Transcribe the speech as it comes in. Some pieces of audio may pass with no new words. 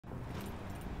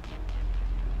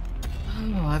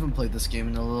I haven't played this game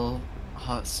in a little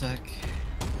hot sec.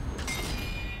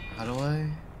 How do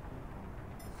I?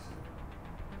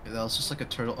 Okay, that was just like a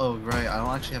turtle. Oh, right, I don't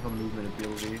actually have a movement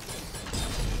ability.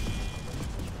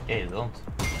 Yeah, you don't.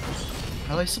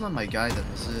 How do I summon my guy then?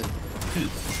 Is it? Dude,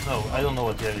 no, I don't know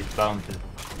what you have it bound to.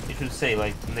 You should say,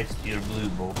 like, next to your blue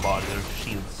bar, your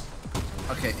shields.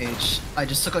 Okay, H. I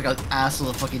just took like an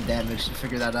assload of fucking damage to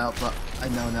figure that out, but I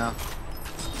know now.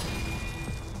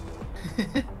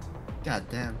 God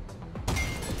damn.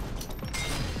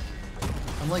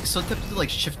 I'm like so tempted to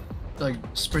like shift, like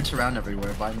sprint around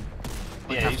everywhere, but I'm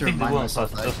like, Yeah, have you to pick the remind one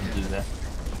myself that doesn't do that.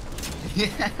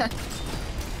 Yeah.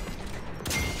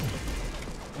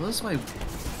 What is my?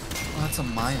 Oh, that's a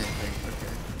mine, I think.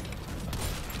 Okay.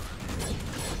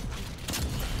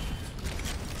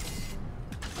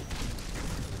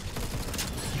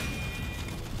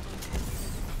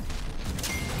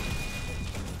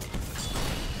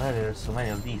 Why there are so many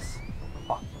of these?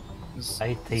 Fuck. I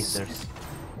hate tasers.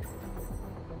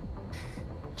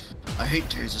 I hate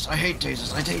tasers. I hate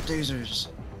tasers. I hate tasers.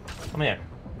 Come here.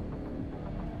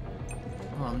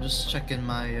 Oh, I'm just checking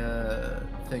my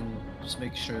thing. Just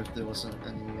make sure if there wasn't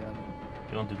any.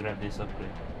 You want to grab this upgrade?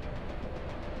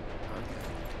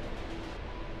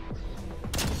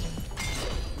 Okay.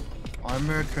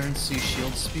 Armor, currency,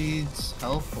 shield speeds,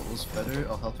 health. What was better?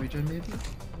 Oh, health regen maybe.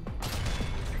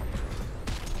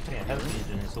 Yeah, health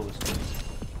regen is always good.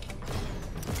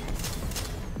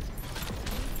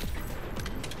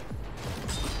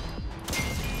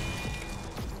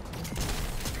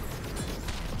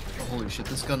 Holy shit,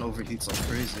 this gun overheats like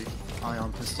crazy.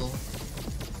 Ion pistol.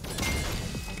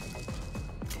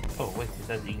 Oh wait, is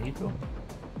that the Ignito?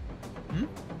 Hmm?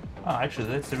 Oh, actually,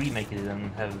 let's remake it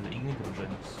and have Ignito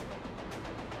gems.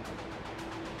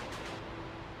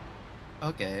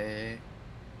 Okay.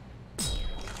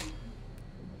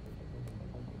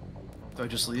 Do I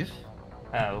just leave?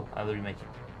 Oh, I'll remake it.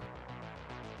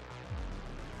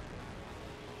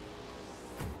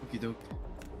 Okie doke.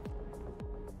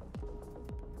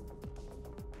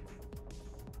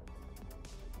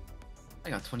 I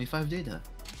got 25 data.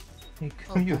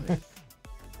 Come you.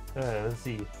 Let's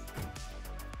see.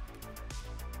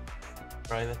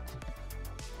 Private.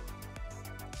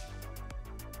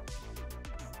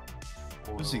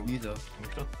 Who's Ignito?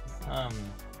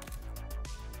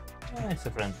 It's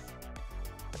a friend.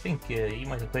 I think you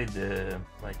might have played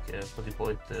like what do you call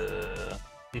it,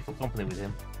 Lethal Company with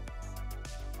him.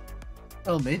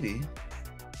 Oh, maybe.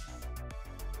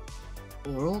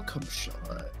 Oral cum shot.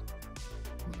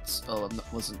 Oh,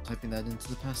 wasn't typing that into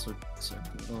the password. So,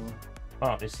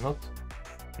 Oh, it's not.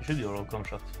 It should be oral cum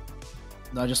shot.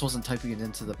 no, I just wasn't typing it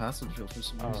into the password field for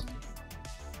some reason.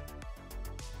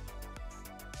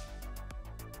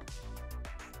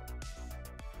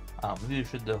 Okay. Maybe you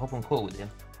should hop on call with him.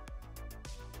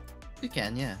 You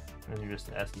can, yeah. And you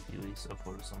just ask if he is up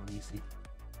for some VC.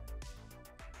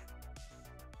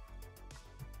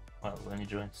 Well, when he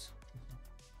joins.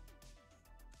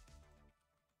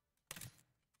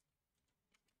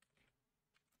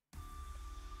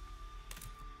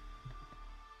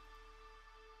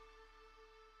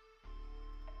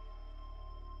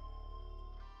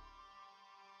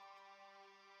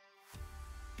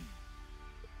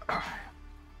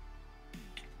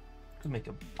 Could make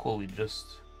a call with just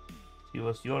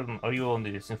are you on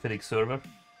the SYNTHETIK server?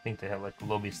 I think they have like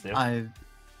lobbies there. I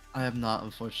am not,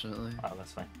 unfortunately. Ah,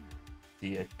 that's fine.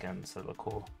 See, I can set a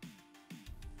call.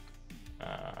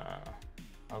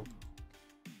 I'll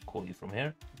call you from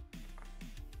here.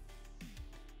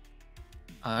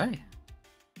 Alright.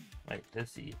 Wait,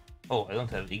 let's see. Oh, I don't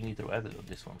have Ignito added on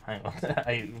this one. Hang on,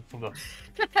 I forgot.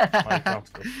 My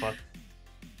account got fucked.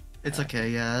 It's okay,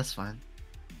 yeah, that's fine.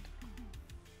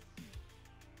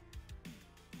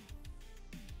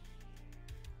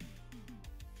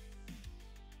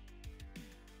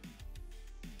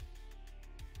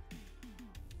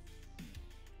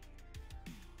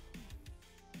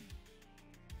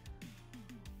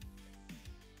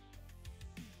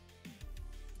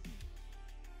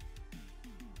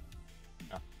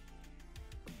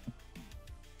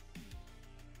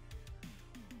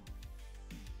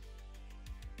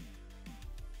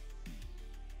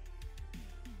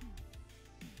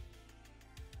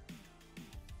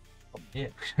 Yeah,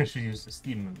 I should use the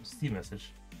Steam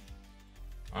message.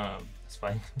 That's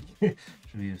fine. Should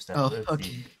we use that? Oh, Let's okay.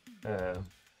 see.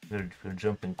 We're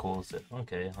jumping calls.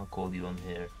 Okay, I'll call you on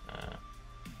here.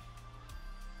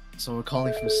 So we're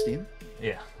calling from Steam?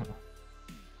 Yeah.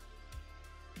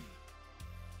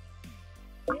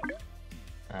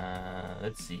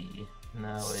 Let's see.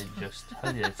 Now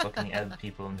how did I fucking add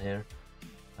people in here?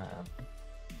 I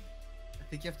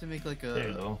think you have to make like a... There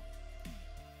you go.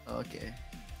 Okay.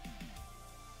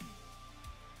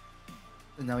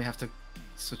 And now we have to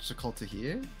switch the call to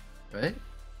here, right?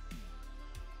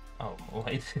 Oh,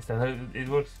 wait, is that how it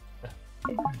works?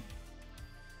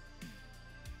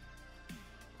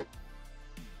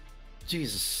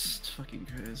 Jesus fucking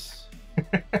Christ.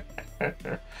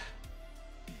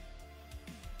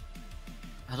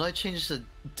 How do I change the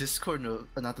Discord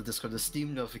not the Discord, the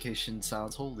Steam notification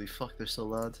sounds? Holy fuck, they're so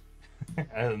loud.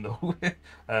 I don't know. I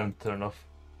haven't turned off.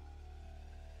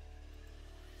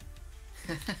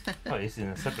 Oh, it's in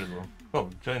a separate one. Oh,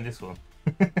 join this one.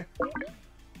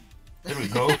 There we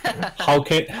go. How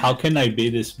can I be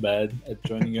this bad at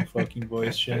joining a fucking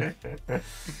voice chat?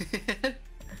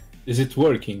 Is it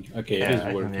working? Okay, Yeah, it is I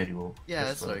can hear working. you. Yeah,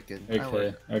 that's working.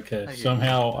 Okay, okay. I hear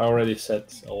Somehow I already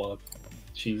set a lot.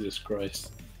 Jesus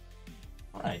Christ.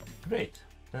 Alright, great.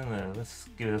 Then let's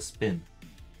give it a spin.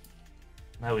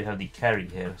 Now we have the carry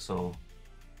here, so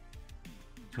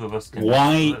two of us can.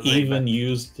 Why lay even back.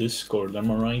 use Discord? Am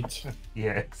I right?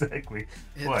 Yeah, exactly.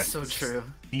 It's What? so true.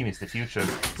 Steam is the future.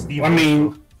 Steam I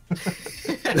mean, also.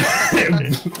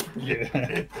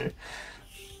 yeah.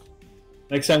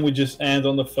 Next time we just end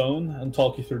on the phone and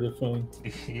talk you through the phone.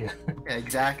 Yeah. Yeah,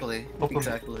 exactly.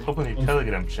 Exactly. Open your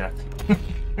Telegram chat.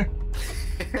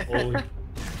 Holy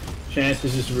chance,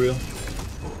 this is real.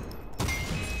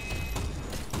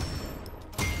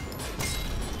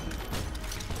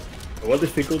 What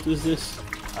difficulty is this?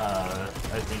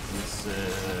 I think it's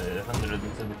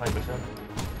 175%.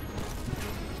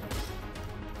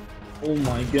 Oh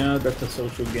my god, that's a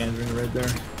social gathering right there.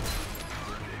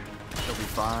 She'll be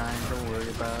fine, don't worry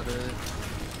about it.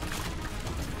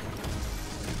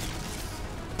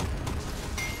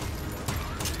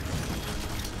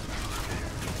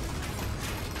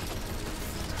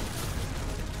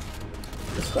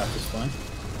 This class is fine.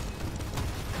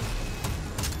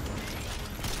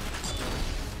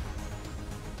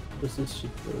 This is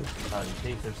super.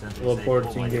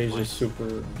 Teleport engage is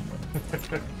super.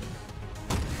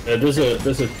 Yeah, there's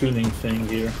a tuning thing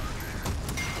here.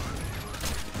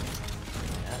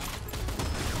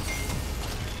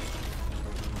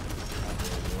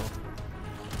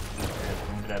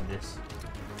 Grab this.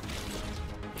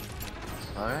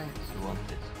 Alright. You want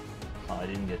this? Oh, I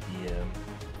didn't get the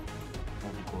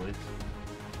what do you call it?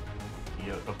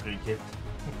 The upgrade kit.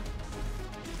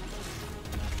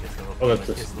 Oh, that's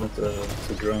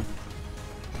a drone.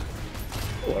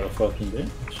 Oh, what a fucking damage.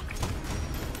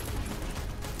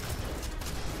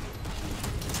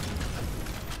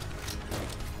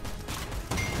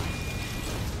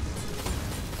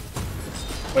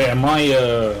 Oh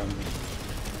yeah,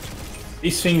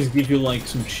 these things give you like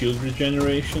some shield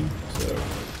regeneration, so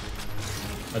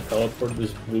I teleport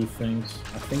these blue things.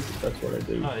 I think that's what I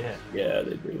do. Oh yeah. Yeah,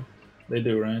 they do. They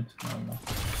do, right? I don't know.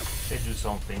 They do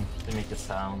something. They make a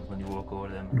sound when you walk over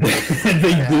them. They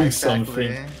Yeah, do exactly.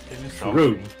 something. They do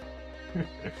True.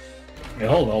 something. Hey,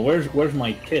 hold on, where's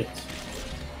my kit?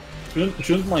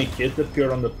 Shouldn't my kit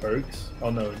appear on the perks? Oh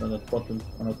no, it's on the bottom,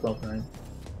 on the top right.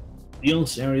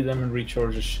 Deals area them and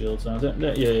recharges shields.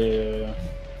 Yeah.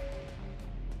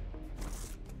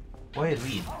 Why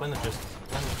read? Why not just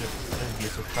let it be a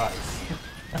surprise?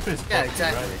 After it's Yeah, positive,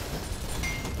 exactly.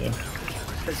 right?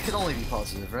 Yeah. It can only be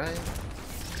positive, right?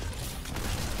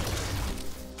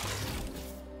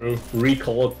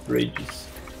 Recall outrageous.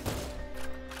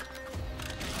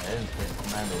 I didn't play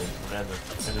Commando in forever.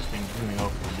 I've just been zooming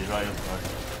off with the riot card.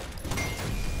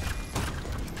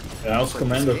 Yeah, how's Like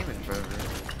Commando? this game in forever.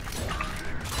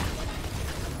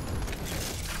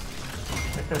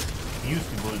 He used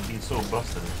to be so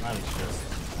busted, now he's just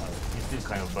he's still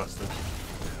kind of busted.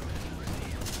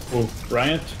 Oh,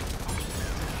 Riot?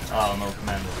 Oh no,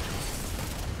 Commando.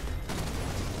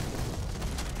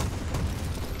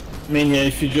 I mean, yeah,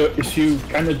 if you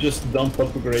kind of just dump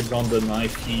upgrades on the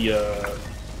knife, he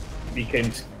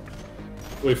became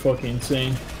way fucking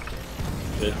insane.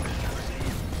 Shit.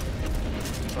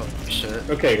 Oh shit.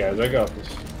 Okay, guys, I got this.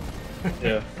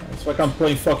 Yeah, it's like I'm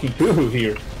playing fucking Pooh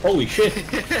here. Holy shit!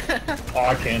 Oh,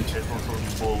 I can't. There's also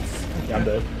the balls. Yeah, I'm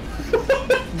dead.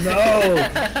 No!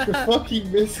 The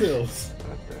fucking missiles!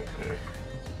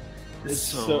 It's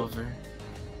so over.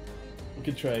 We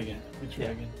can try again. We can try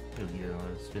Yeah. again. Really get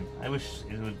another spin. I wish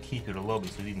it would keep you the lobby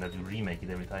so you didn't have to remake it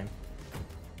every time.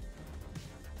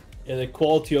 Yeah, the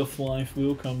quality of life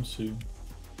will come soon.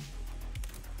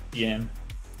 Yeah.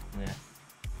 Yeah.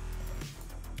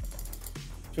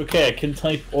 Okay, I can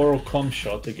type oral com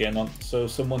shot again on so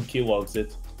someone keylogs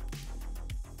it.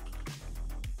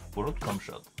 World cum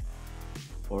shot.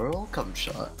 Oral cum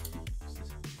shot.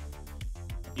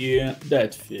 Yeah,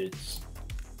 that fits.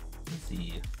 Let's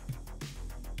see.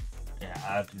 Yeah,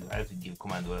 I have to give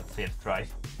Commando a fair try.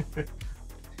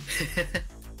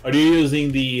 Are you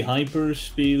using the hyper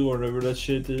speed, whatever that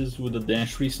shit is, with the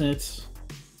dash resets?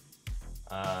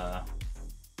 I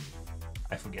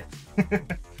forget.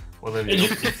 Whatever you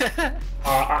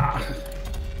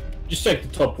Just check the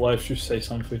top left, just say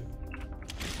something.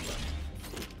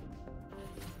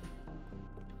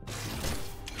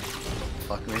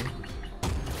 Fuck me.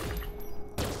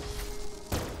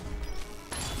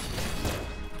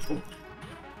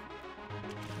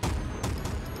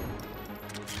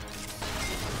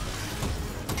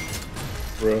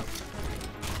 Bro.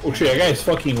 Oh shit, that guy's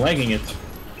fucking lagging it.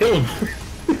 Kill him!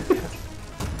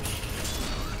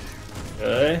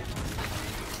 Okay.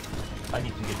 I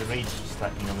need to get the rage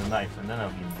stacking on the knife and then I'll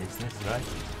be in business, right?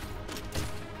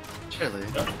 Surely.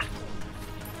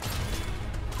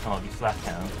 Oh, the flat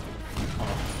hand.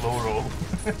 Oh, low roll.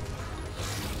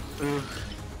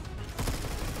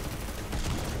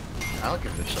 I'll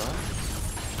give it a shot.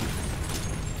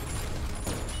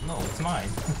 No, it's mine.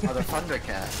 Oh, the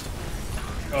Thundercat.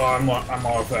 Oh,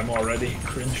 I'm already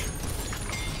cringe.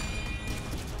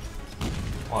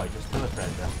 Oh, I just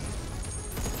teleported that.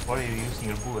 Why are you using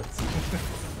your bullets?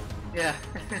 Yeah.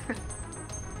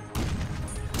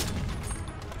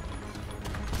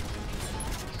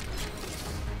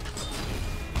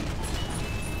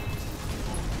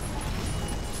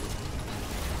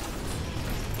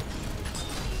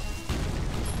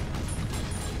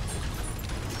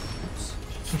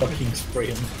 Fucking spray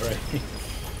and pray.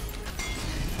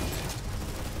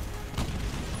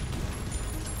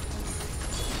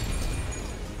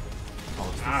 Oh,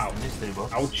 it's Ow. this mystery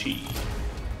box. Ouchie.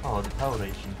 Oh, the power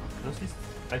ration.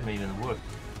 That may even work.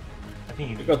 I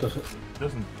think You it got the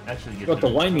doesn't actually get got the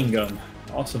rid of lightning gun.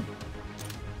 Awesome.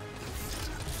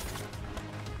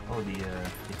 Oh, the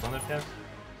Thundercat?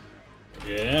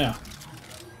 Yeah.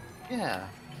 Yeah.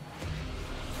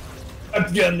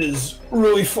 That gun is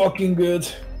really fucking good.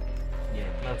 Yeah,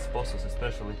 nuts bosses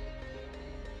especially.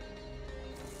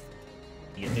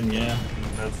 Yeah, And yeah,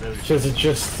 that's everything. because it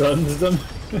just stuns them.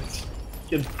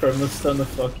 Can perma-stun a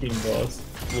fucking boss.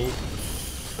 Cool.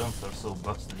 Stuns are so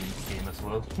busted in this game as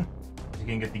well. You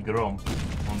can get the Grom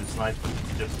on the sniper,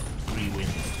 it's just 3 wins.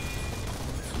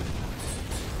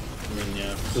 I mean,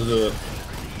 yeah. So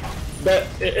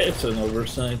it's an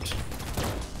oversight.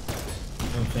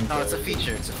 I don't think. No, it's a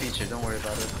feature. It's a feature. Don't worry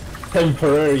about it.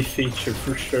 Temporary feature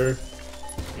for sure.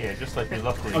 Yeah, just like the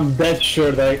luck ring. I'm dead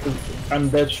sure they're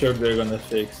gonna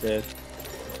fix that.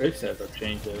 Fix that or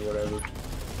change it, whatever.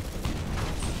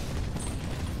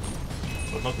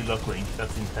 But not the luck ring,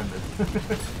 that's intended.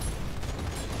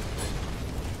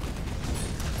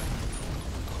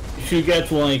 If you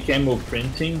get like ammo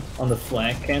printing on the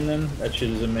flag cannon, that shit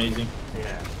is amazing.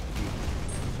 Yeah.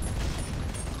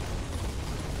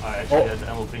 I actually had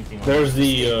ammo printing on There's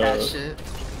the That shit.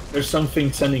 there's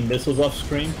something sending missiles off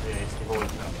screen. Yeah, it's the whole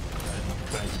account. I'm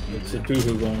trying to It's a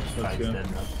two going. it's Let's go.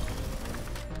 dead now.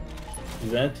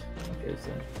 Is that? Okay,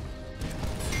 so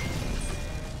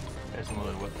There's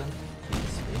another weapon.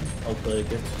 I'll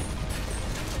take it.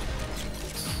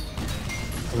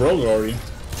 Roll, Rory.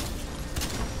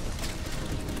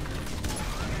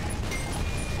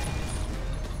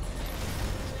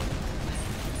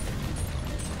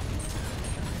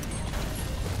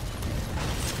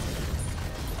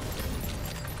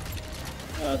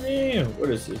 Oh damn, what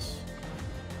is this?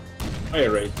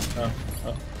 Fire rate. Oh,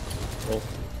 well,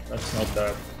 that's not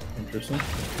that interesting.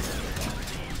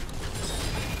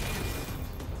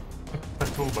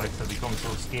 Patrol bikes have become so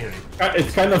scary.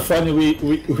 It's kind of funny,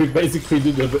 we basically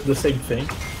do the same thing.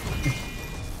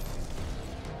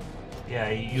 Yeah,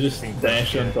 You you just think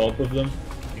dash that, on top of them.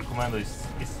 the commando is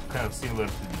kind of similar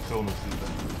to the Chrono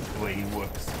Trigger, the way he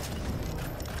works.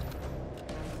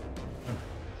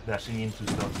 Dashing into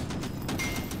stuff.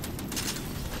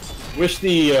 Wish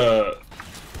the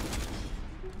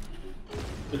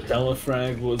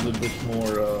telefrag was a bit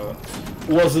more,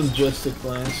 wasn't just a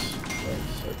class.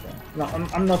 No,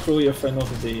 I'm not really a fan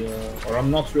of the, or I'm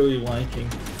not really liking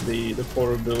the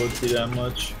portability that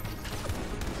much.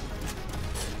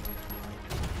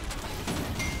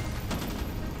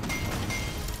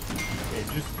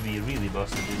 It used to be really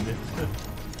busted, didn't it?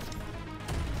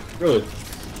 Really?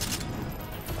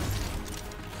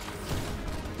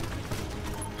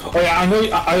 Oh yeah,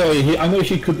 I know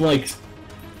he could like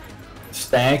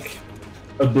stack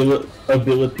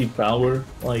ability power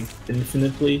like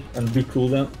infinitely and do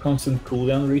constant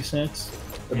cooldown resets,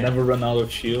 but Yeah. never run out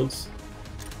of shields.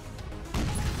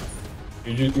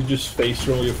 You just face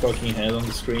roll your fucking head on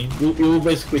the screen. You will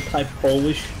basically type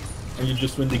Polish and you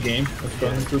just win the game. That's Yeah,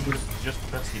 Chrono Trigger. just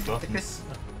press the buttons.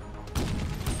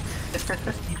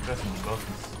 Just keep pressing the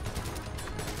buttons.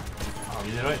 Oh,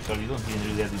 you're right, Carl. You don't even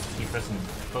really have to keep pressing the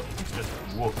buttons. You just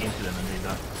walk into them and they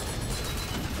die.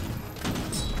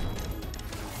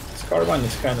 This carbine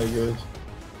is kind of good.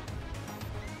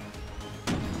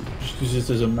 Just use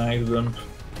it as a mag dump.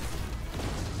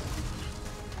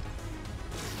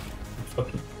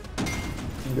 Fucking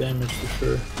damage for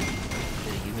sure.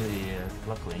 Okay, give me the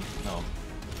luck link. No,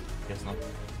 guess not.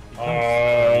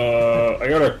 I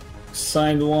got a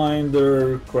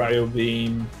sidewinder, cryo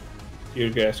beam, tear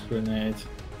gas grenade.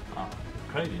 Ah,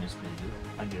 the cryo beam is pretty good.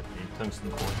 I get the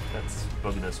tungsten core. That's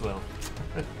bugged as well.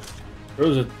 Or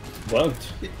is it bugged?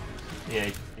 Yeah,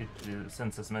 it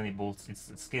sends as many bolts. It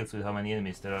scales with how many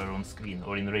enemies there are on screen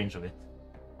or in range of it.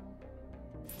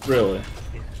 Really?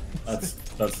 Yeah.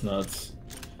 That's nuts.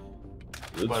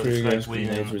 The Well, tear it's gas like within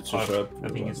grenades which are up. I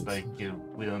think it's like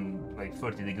within like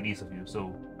 30 degrees of you.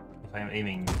 So if I'm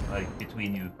aiming like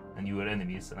between you and your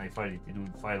enemies and I fire it, it will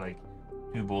fire like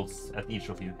 2 bolts at each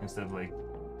of you instead of like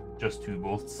just 2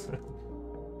 bolts.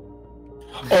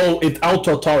 Oh, it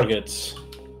auto targets.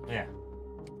 Yeah.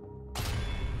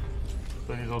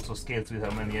 But it also scales with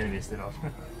how many enemies there are.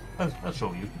 I'll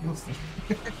show you. You'll see.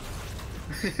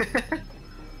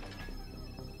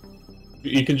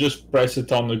 You can just press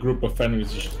it on a group of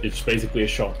enemies. It's basically a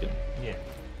shotgun. Yeah.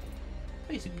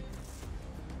 Basically.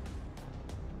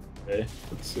 Okay,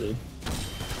 let's see.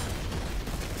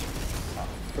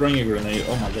 Throwing a grenade.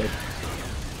 Oh my god.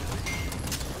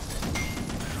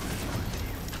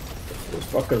 Those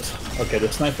fuckers. Okay, the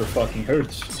sniper fucking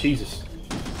hurts. Jesus.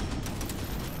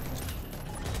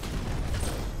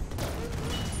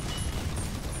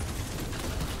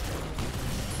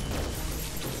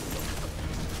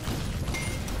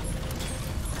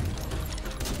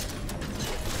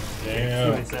 Kill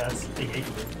Yeah. his ass. I hate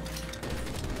it.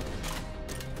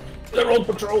 They're on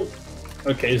patrol.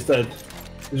 Okay, he's dead.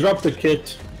 He dropped the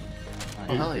kit.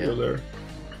 Oh, hell yeah. Go there.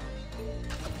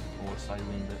 Or side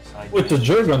With the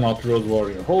Juggernaut Road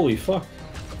Warrior. Holy fuck.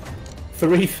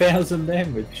 3000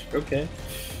 damage. Okay.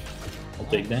 I'll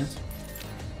take that.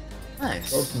 Nice.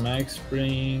 Short mag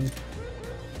spring.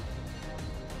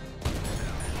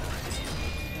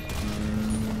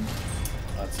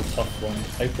 That's a tough one.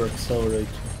 Hyper accelerator.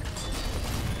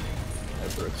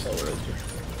 Hyper accelerator.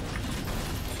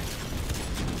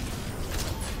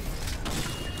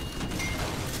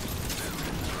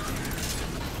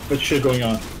 What shit going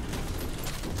on?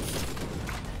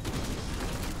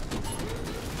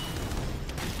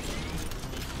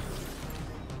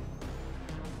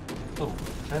 Oh,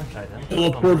 damn try them.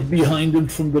 Teleport behind him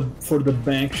for the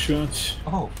back shots.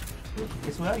 Oh,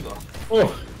 guess where I go?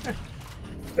 Oh,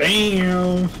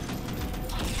 damn!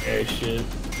 Yeah, shit.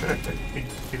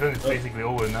 It's basically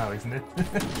over now, isn't it?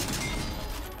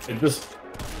 It just.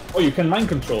 Oh, you can mind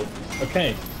control.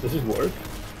 Okay, does it work?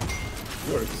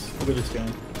 Works. Look at this guy.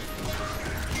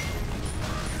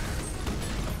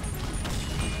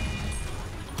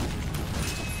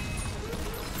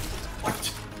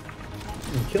 What?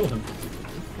 You can kill him.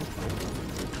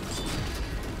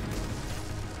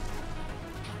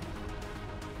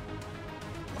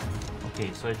 Okay,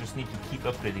 so I just need to keep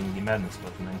upgrading the madness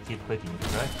button and keep clicking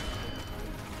it, right?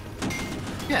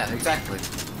 Yeah, exactly.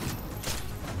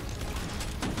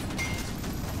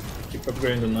 Keep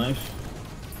upgrading the knife.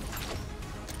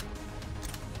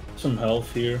 Some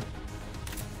health here.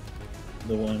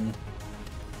 The one.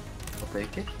 I'll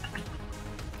take it.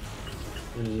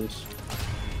 What is this?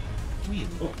 Really?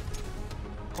 Oh.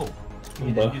 Oh, give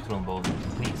me the Bumba. neutron ball,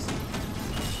 please.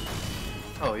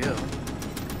 Oh, yeah.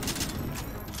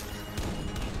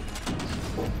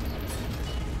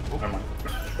 Never mind.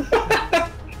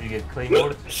 You get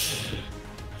claymore?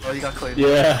 Oh, you got claimed.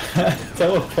 Yeah,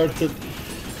 teleported.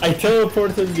 I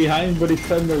teleported behind, but it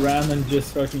turned around and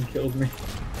just fucking killed me.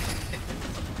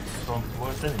 From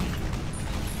towards enemy.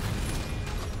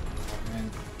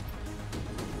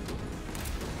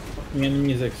 The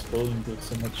enemy is exploding with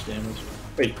so much damage.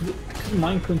 Wait, I could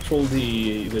mind control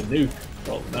the nuke.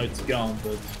 Well, now it's gone,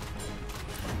 but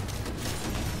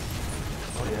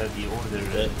Oh, you have the order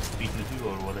Yeah. 322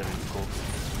 or whatever it's called.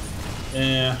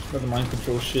 yeah, got the mind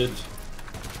control shit.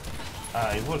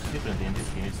 It works differently in this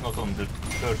game. It's not on the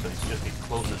cursor, it's just the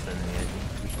closest enemy, I think,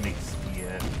 which makes the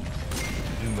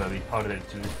Doom a bit harder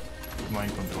to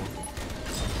mind control.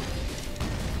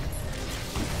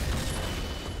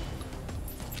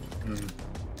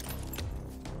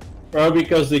 Probably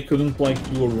because they couldn't like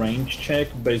do a range check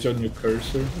based on your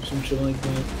cursor or something like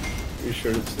that. Pretty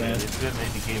sure it's Yeah, that. it's good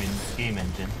made the game in Game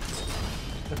Engine.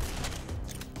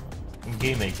 In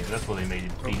Game Maker, that's what they made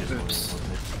it previous oops. versions,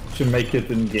 wasn't it? To make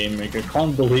it in Game Maker.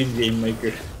 Can't believe Game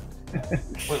Maker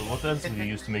Wait, what else would you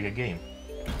use to make a game?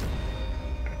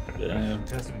 It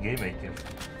has to be game maker.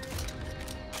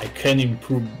 I can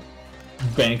improve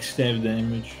backstab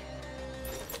damage.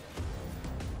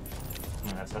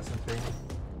 Assassin training.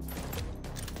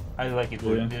 I like it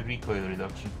with the recoil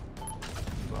reduction.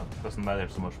 But it doesn't matter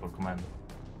so much for command.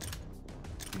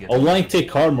 I like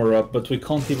take armor up, but we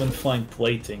can't even find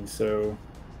plating, so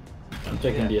I'm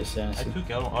taking the assassin. I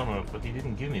took armor up, but he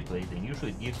didn't give me plating.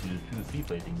 Usually it gives you 2-3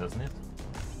 plating, doesn't it?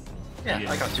 Yeah,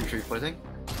 I got 2-3 plating.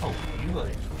 Oh, you got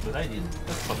it, but I didn't.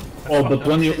 That's but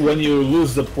when you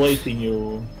lose the plating,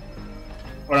 you...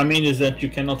 What I mean is that you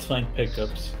cannot find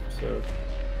pickups, so...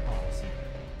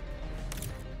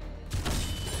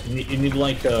 You need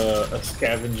like a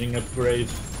scavenging upgrade.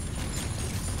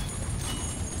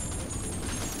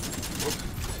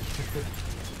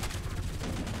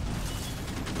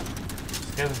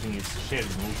 Scavenging is shared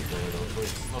in multiplayer though, so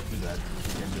it's not too bad.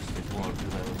 You can just get 1 or 2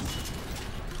 levels.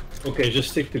 Okay,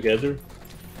 just stick together.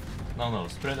 No,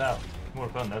 spread out. More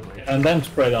fun that way. And then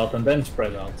spread out, and then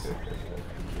spread out.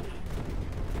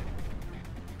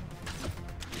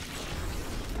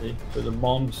 Okay, so the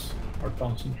bombs are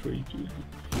concentrated.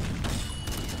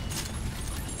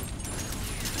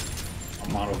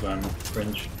 I'm out of ammo.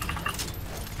 Cringe.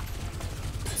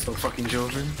 So fucking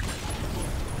Joven.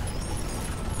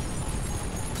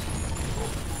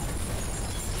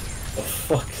 The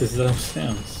fuck is those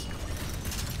sounds?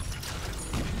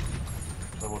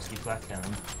 That was the black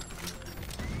cannon.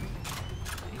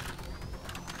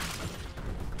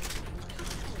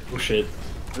 Oh shit.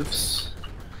 Oops.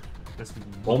 That's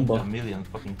Bomba. a million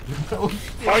fucking people.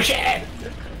 Oh shit!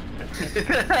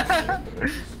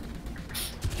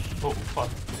 Oh fuck.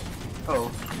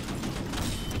 Oh.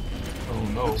 Oh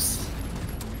no. Oops.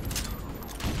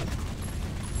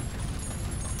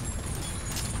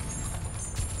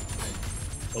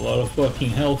 A lot of fucking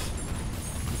health.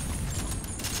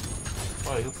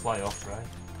 Oh, you'll fly off, right?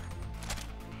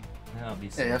 Yeah, I'll be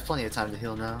Yeah, safe. you have plenty of time to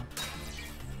heal now.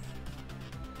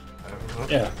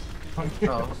 Yeah.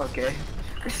 Oh, okay.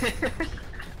 I'm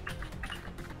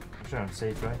sure I'm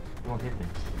safe, right? You won't hit me.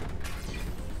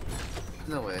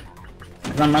 No way.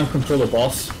 Can I man control the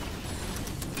boss?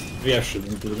 Maybe I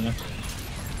shouldn't do that.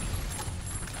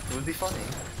 It would be funny.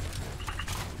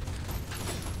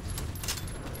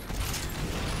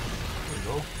 There you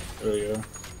go. There we go.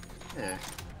 Yeah.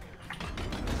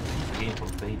 Game for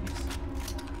babies.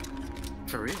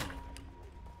 For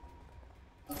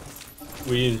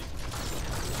real.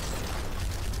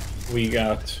 We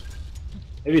got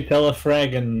maybe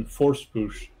telefrag and force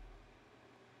push.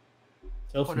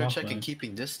 Corner check and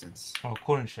keeping distance. Oh,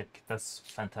 corner check. That's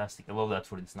fantastic. I love that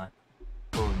for the sniper.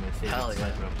 Probably my favorite Hell yeah.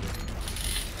 sniper up there.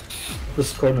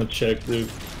 This corner check, dude.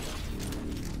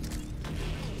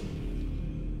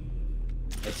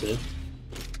 That's it.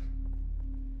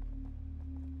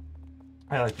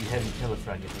 I like the heavy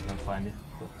telefrag if you can find it.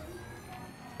 But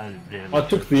I really I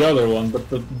took the other one, but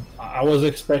I was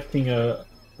expecting a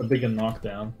bigger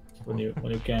knockdown when you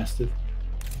cast it.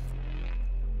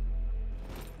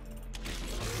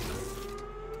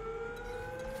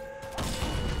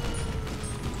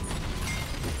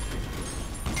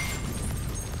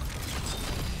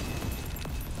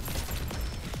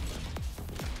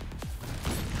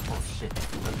 Oh shit.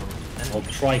 I'll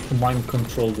try to mind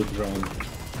control the drone.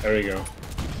 There we go.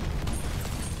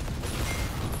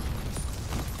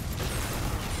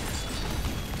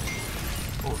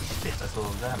 Oh shit, that's a lot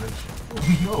of damage. Oh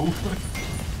no!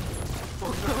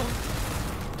 Oh no!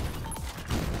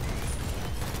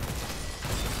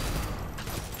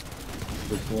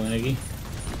 Bit laggy.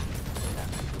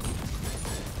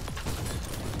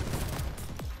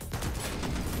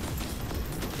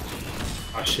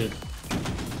 Ah shit.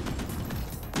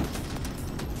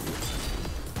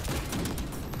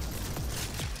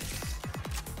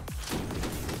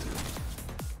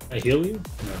 I heal you?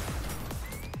 No.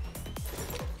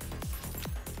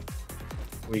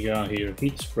 We got here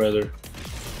heat spreader.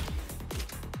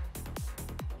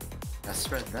 I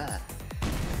spread that.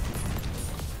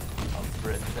 I'll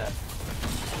spread that.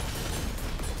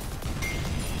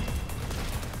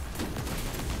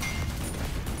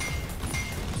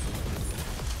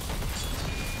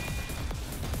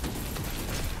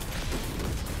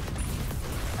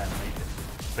 And my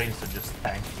frames are just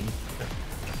tanking.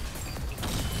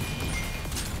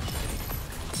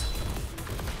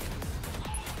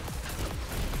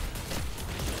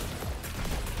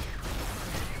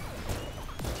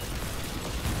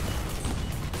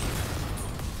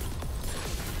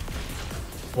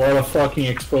 A lot of fucking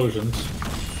explosions.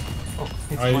 Oh,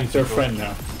 Alright, my he's our control. friend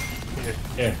now. Here.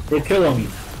 Yeah, we'll kill him.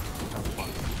 That's fun.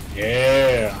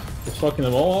 Yeah. It's fucking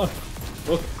them all up.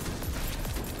 Look.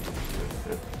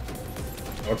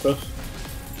 North of.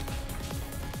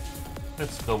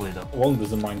 Let's go with it. How long does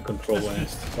the mind control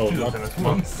last? Oh, Two not at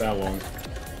once. that long.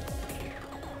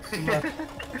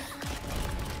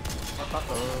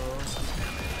 Uh-oh.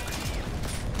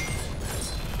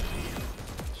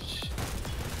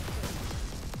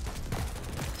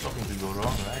 Nothing to go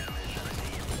wrong, right?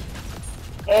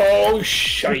 Oh,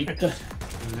 shite. You're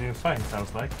doing fine,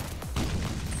 sounds like.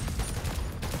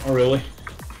 Oh, really?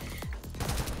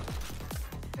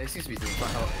 It seems to be doing fine.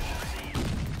 Oh.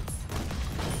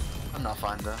 I'm not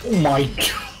fine though. Oh my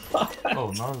god.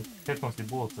 Oh, now here comes the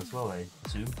bolts as well, I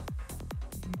assume.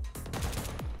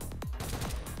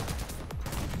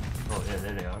 Oh yeah,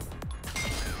 there they are.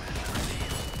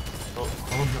 Oh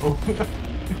no.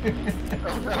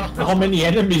 Oh no. How many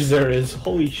enemies there is?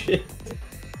 Holy shit.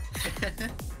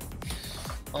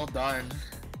 Oh darn.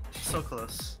 So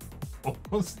close.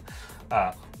 Almost.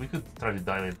 We could try to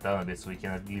dial it down a bit so we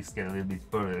can at least get a little bit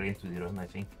further into the run, I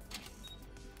think.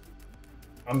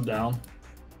 I'm down.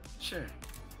 Sure.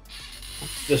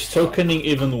 Does tokening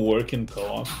even work in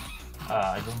co-op?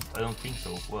 I don't think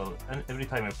so. Well, every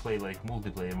time I play like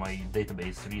multiplayer, my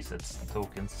database resets the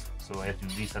tokens, so I have to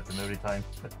reset them every time.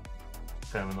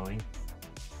 It's kind of annoying.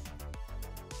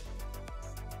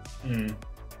 Hmm.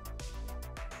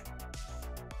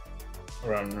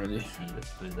 Alright, I'm ready. Let's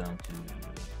put it down to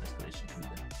escalation 2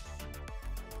 then.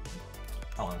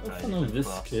 I want to try I don't know different this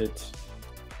class. kid.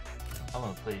 I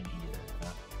want to play the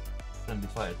friendly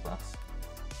fire class.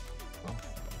 So,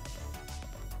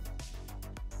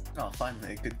 Oh,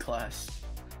 finally, a good class.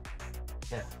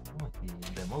 yeah, I like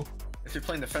the demo. If you're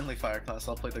playing the friendly fire class,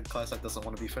 I'll play the class that doesn't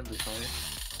want to be friendly fire.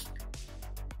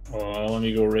 Oh, let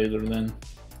me go Raider then.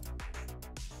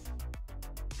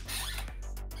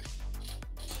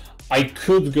 I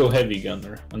could go Heavy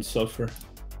Gunner and suffer.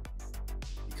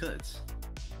 You could.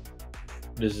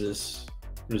 What is this?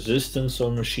 Resistance or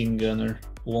Machine Gunner?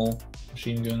 Well,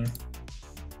 Machine Gunner.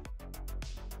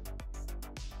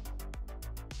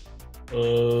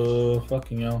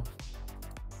 Fucking hell.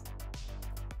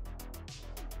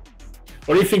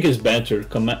 What do you think is better?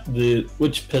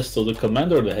 Which pistol, the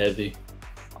command or the heavy?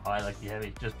 Oh, I like the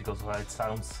heavy just because of how it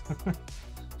sounds.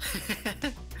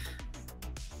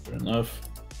 Fair enough.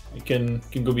 I can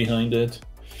go behind it.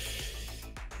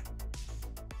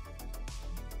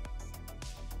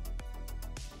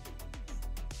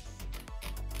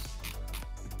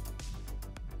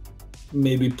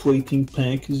 Maybe plating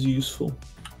pack is useful.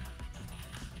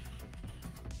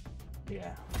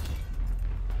 Yeah.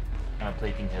 I'm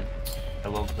plating head. I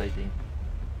love plating.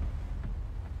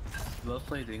 Love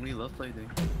plating, we love plating.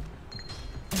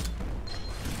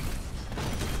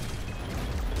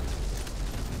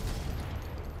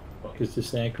 Fuck is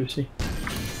this accuracy?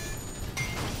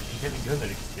 Heavy gunner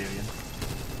experience.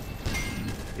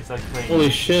 It's like playing. Holy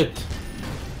shit!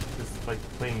 It's like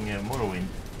playing Morrowind.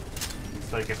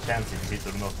 It's like a chance if it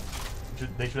hit or not.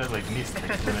 They should have like missed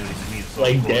like whenever it leaves. So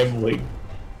Like close. gambling.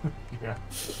 Yeah.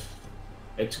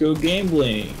 Let's go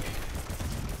gambling.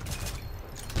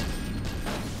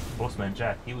 Bossman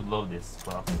Jack, he would love this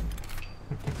class.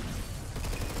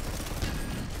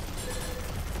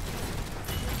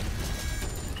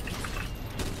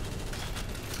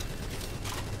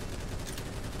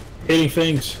 Hitting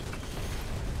things.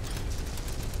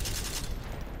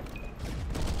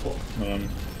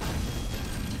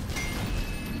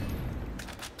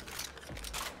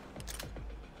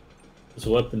 There's a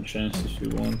weapon chance if you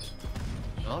want.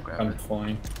 I'll grab I'm it.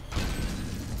 fine.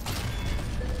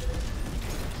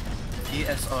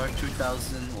 ESR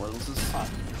 2000, what was this?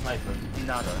 Sniper.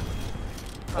 Nada.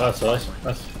 That's awesome.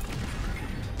 That's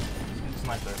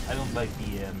Sniper. I don't like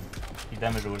the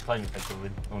damage over time effect of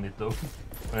it on it though.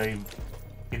 When I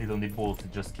hit it on the bolt,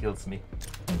 it just kills me.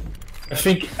 I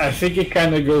think it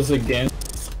kind of goes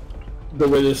against the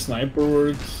way the sniper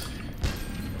works.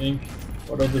 I think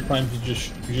a lot of the times you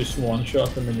just one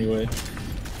shot them anyway.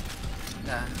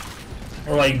 Yeah.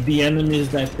 Or like the enemies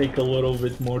that take a little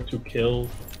bit more to kill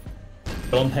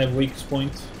don't have weak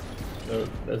points, so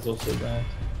that's also bad.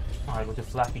 Oh, I got a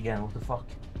flak again. What the fuck?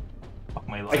 Fuck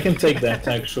my life. I can take that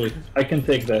actually. I can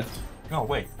take that. No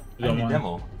wait. You I'm don't the mind?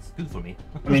 demo. It's good for me.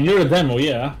 I mean, you're a demo,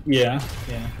 yeah.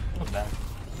 Not bad.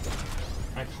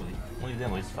 Actually, only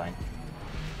demo is fine.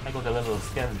 I got a level of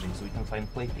scavenging, so we can find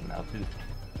plating now too.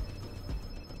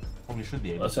 Probably should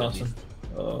be able That's to. At awesome.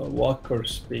 least. Walk or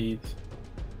speed.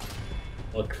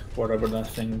 Look, whatever that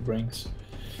thing brings.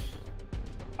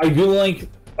 I do like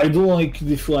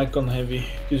the flak on heavy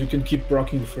because you can keep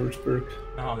rocking the first perk.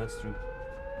 Oh, that's true.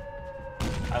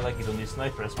 I like it on the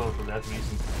sniper as well for that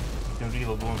reason. You can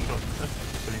reload one shot.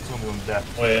 but it's only on that.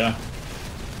 Oh yeah.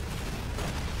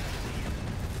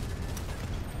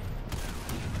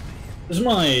 Does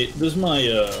my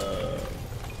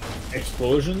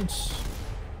explosions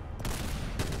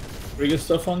trigger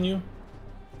stuff on you?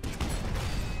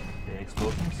 The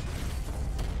explosions?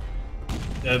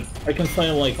 Yeah, I can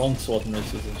fire like onslaught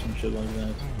missiles or some shit like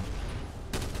that.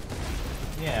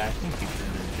 Yeah, I think you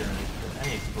can generate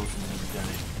any explosion can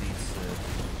generate these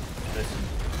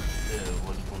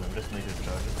what do you call them, resonator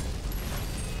charges.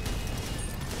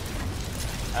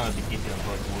 I'm a bit iffy on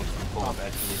how it works in co-op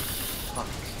actually. Fuck.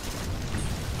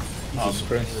 Jesus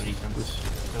Christ.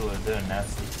 They're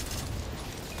nasty.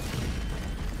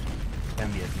 Can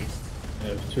be at least.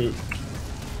 Yeah, two.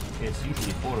 It's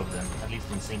usually 4 of them, at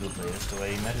least in single player, so I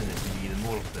imagine there should be even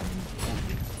more of them in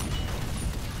multi.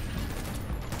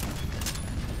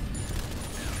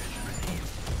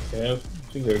 Yeah, I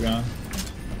think they're gone.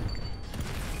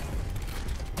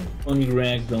 Only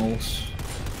ragdolls.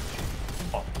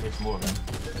 Oh, there's more of them.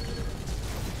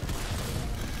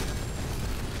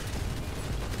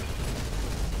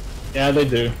 Yeah, they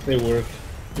do. They work.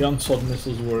 The onslaught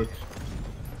missiles work.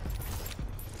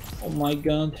 Oh my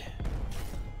god.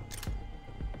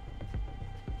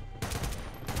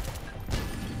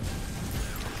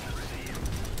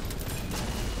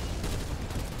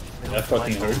 That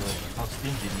fucking hurts. How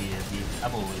stingy the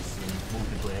ammo is in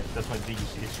multiplayer. That's my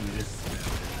biggest issue is...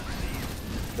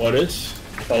 What is?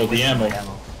 Oh, the ammo.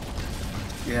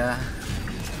 Yeah.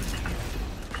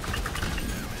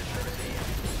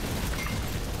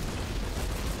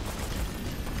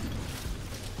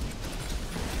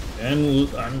 And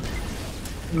I'm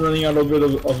running out a bit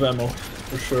of ammo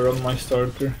for sure on my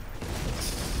starter.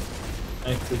 It's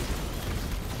active,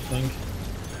 I think.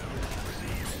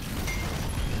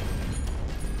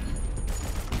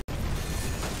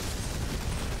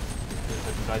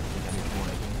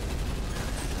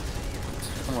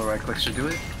 I'm alright, quick, should do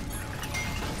it.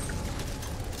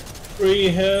 Free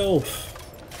health!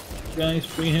 Guys,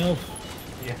 free health.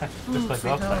 Yeah, just like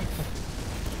last time.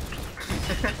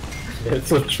 Yeah, it's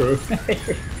so true.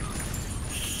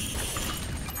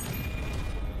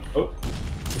 Oh,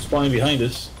 it's spawning behind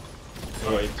us.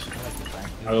 Oh, wait,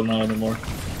 I don't know anymore.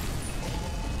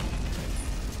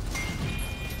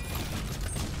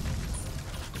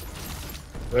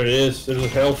 There it is, there's a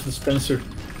health dispenser.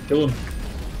 Kill him.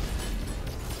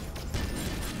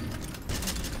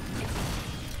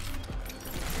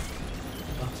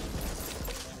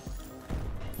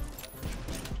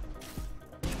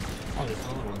 Oh, there's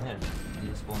another one here. Did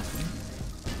you spawn too?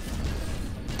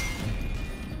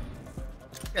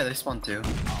 Yeah, they spawn too.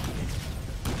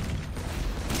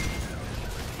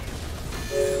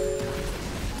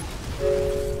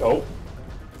 Oh.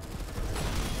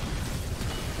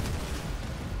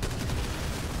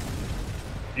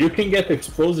 You can get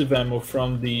explosive ammo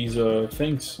from these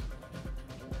things.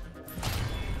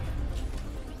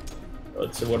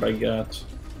 Let's see what I got.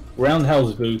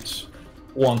 Roundhouse boots.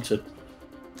 Wanted.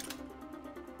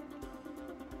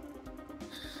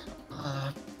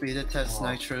 Beta test,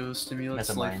 nitro, stimulus,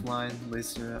 Metamine. lifeline,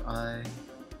 laser eye.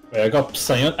 Wait, I got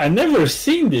Psionic. I never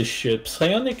seen this shit.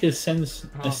 Psionic Ascension.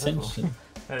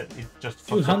 It just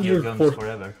fucks up your guns 204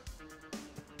 forever.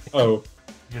 Oh.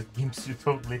 It just gimps you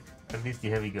totally, at least the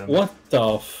heavy gun. What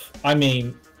the I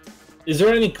mean, is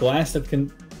there any class that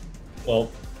can... Well,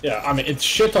 yeah, I mean, it's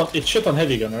shit on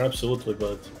heavy gunner, absolutely,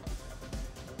 but...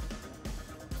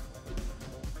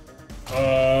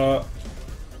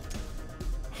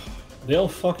 They all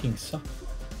fucking suck.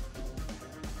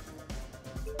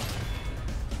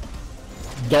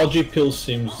 Dodgy pill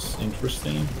seems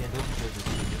interesting. Yeah, those are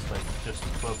just like just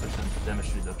 12%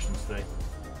 damage reduction straight.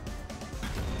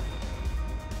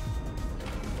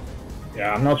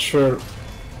 Yeah, I'm not sure.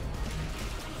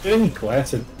 Any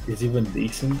class that is even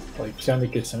decent, like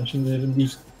Psionic Ascension is even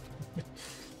decent.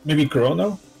 Maybe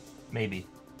Chrono? Maybe.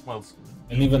 Well,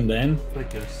 And even then?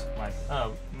 Flickers, like,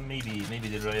 oh, maybe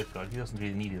the riot guard. He doesn't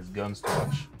really need his guns too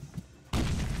much.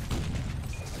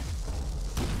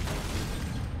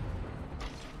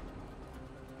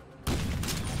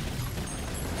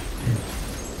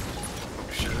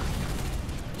 Sure.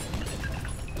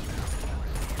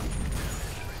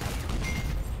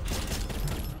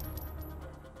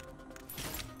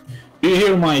 Do you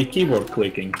hear my keyboard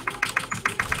clicking?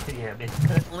 Yeah, a bit.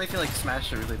 Only if you like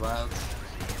smash it really loud.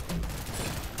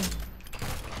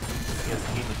 Yes,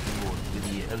 the gamer keyboard with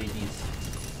the LEDs.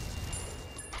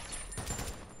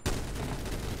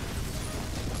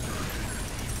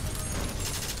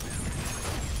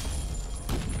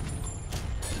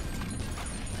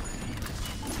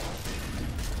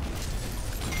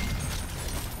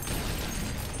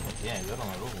 Yeah, I got on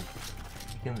a roll.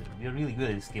 we are really good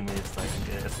at this game when it's like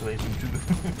escalation 2.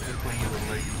 We're playing it on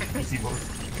like easy mode.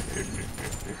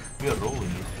 We are rolling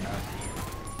it now.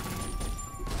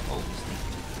 Oh,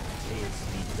 the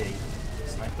ASVK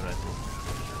sniper rifle.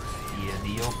 Yeah,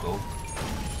 the Yoko.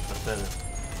 But better.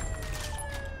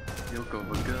 Yoko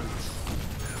with guns.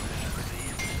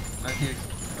 I think.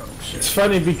 Oh shit. It's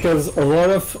funny because a lot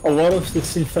of the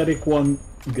synthetic 1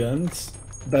 guns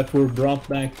that were brought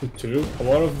back to 2, a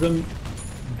lot of them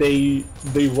they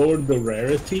lowered the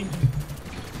rarity.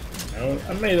 You know,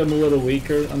 I made them a little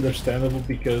weaker, understandable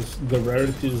because the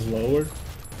rarity is lower.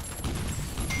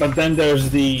 But then there's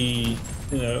the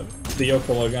the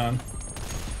Yoko gun.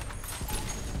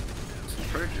 Some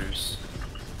Purgers.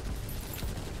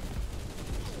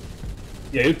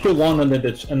 Yeah, you kill one and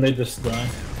they just die.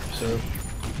 So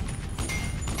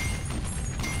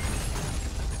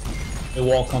they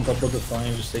walk on top of the fire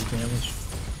and just take damage.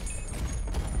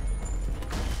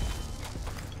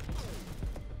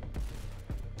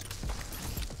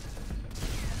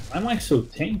 Why am I so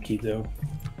tanky though?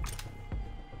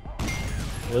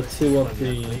 Let's see what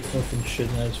the fucking shit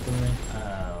has for me.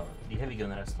 The heavy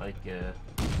gunner has like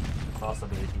class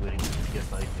ability where it gets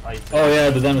like items. Oh yeah,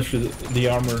 the damage to the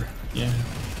armor. Yeah.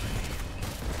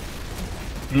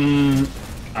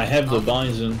 I have the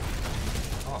Bison.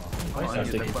 Oh, I I'm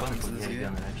need taking that fun button for the to heavy see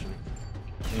gunner actually.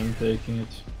 I'm taking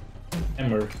it.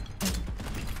 Hammer.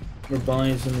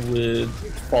 Bison with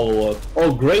follow-up.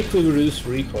 Oh, great to reduce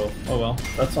recoil. Oh well,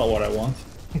 that's not what I want.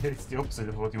 It's the opposite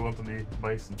of what you want on the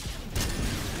Bison.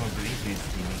 You want to increase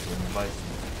the recoil on the Bison.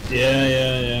 Yeah,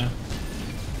 yeah, yeah.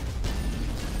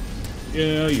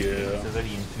 Yeah, yeah. It's a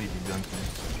very intuitive gun.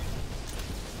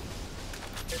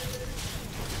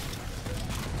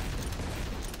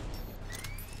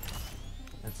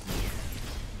 Let's see.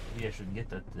 Maybe I should get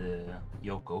that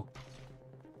Yoko.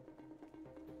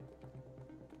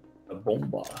 A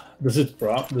bomba. Does it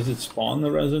spawn a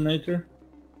resonator?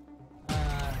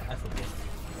 I forget.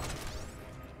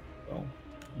 Well,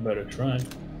 better try.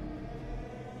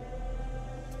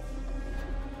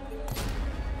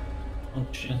 No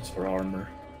chance for armor.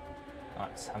 Ah,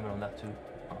 it's hammer on that too.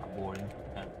 Ah, boring.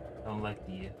 I don't like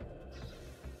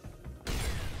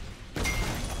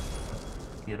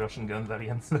the Russian gun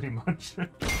variants very much.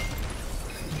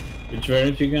 Which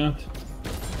variant you got?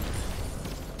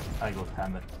 I got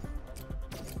hammer.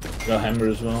 Got hammer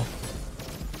as well.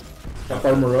 Got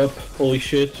armor up. Holy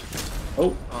shit.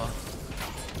 Oh. Oh,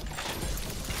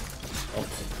 Oh.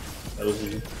 That was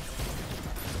easy.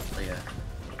 oh yeah.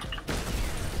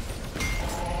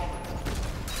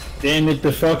 Damn it,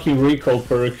 the fucking recoil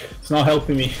perk. It's not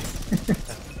helping me.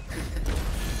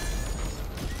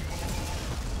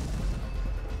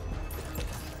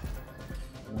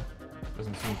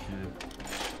 Doesn't seem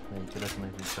to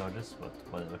resonate with charges, but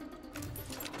whatever.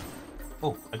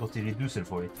 Oh, I got the reducer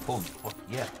for it. Holy fuck,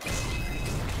 yeah.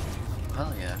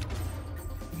 Hell yeah.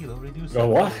 Kilo reducer. The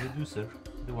what? Reducer.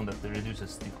 The one that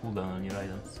reduces the cooldown on your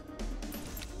items.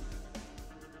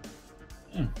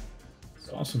 Yeah. It's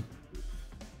awesome.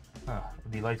 Ah,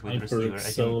 the lightweight Hyper receiver. I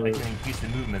accelerate. can increase the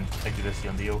movement accuracy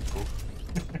on the Yoko.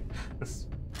 That's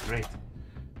great.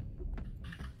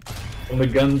 On the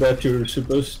gun that you're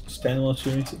supposed to stand while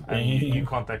shooting. And you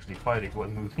can't actually fire it while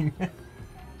moving.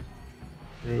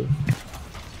 True.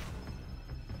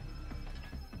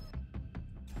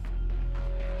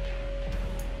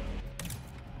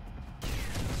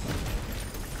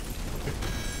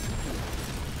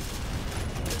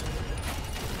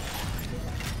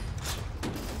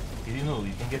 Did you know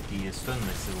you can get the stun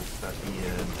missiles that the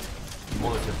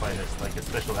Molotov fighters, like a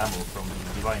special ammo from the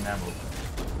Divine Ammo.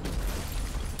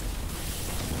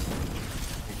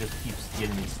 It just keeps the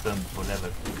enemy stunned forever.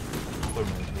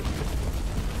 Permanently.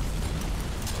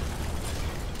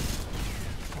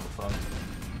 Oh, fun.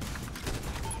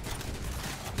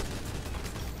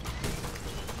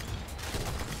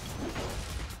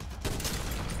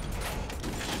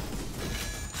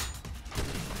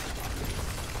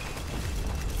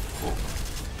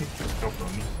 Dropped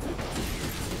on me.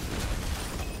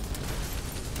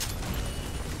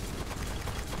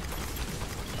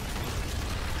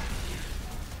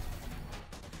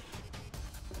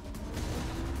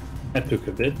 That took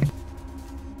a bit.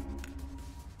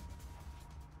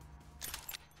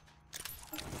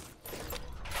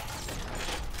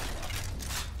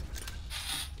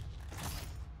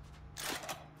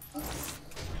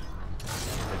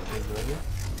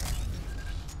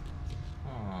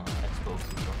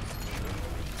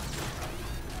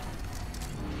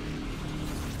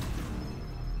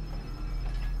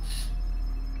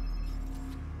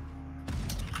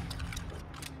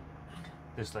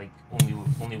 There's like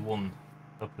only one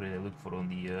upgrade I look for on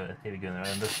the heavy gunner,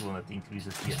 and that's the one that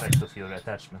increases the effect of your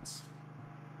attachments.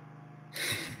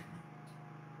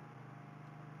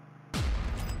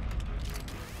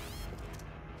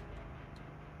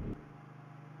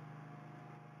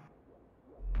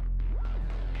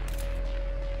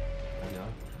 There we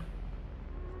are.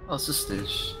 Oh, it's a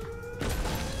stage.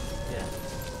 Yeah.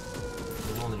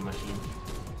 The laundry machine.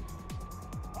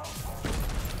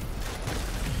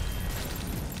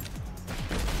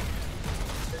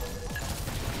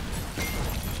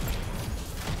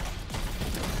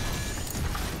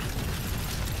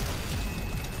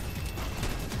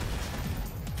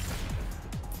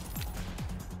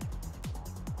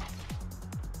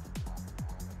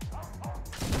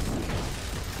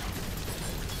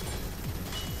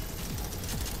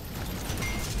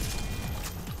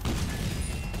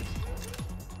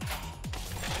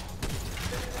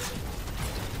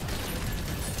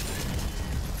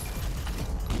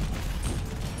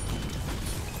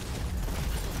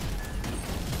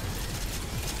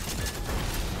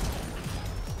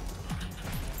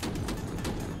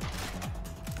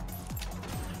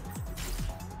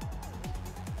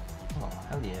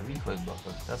 Hell yeah, recoil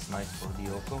buffer. That's nice for the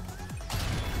Oko.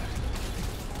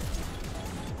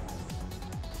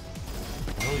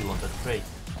 I know you want that trait.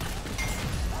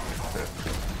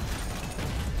 Perfect.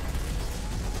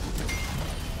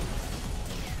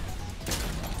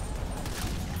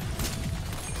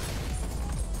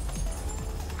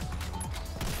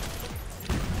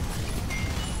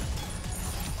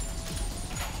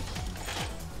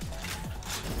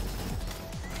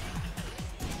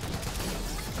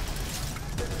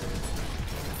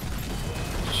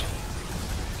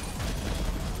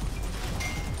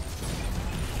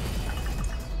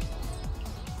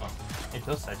 It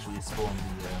does actually spawn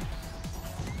the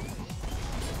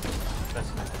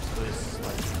specimen, so it's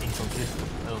like inconsistent.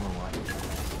 I don't know why.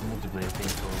 Multiplayer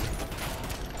thing probably.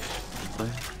 I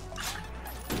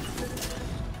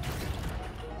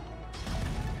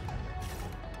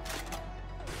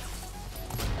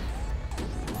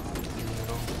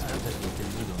don't think we can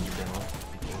do on the demo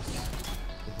because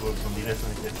it works on the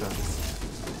resonator charges.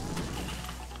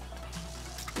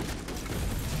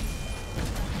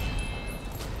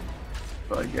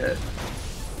 I get.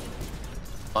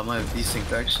 I might have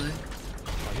desynced actually.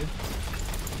 Are you?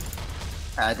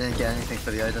 I didn't get anything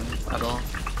for the item at all.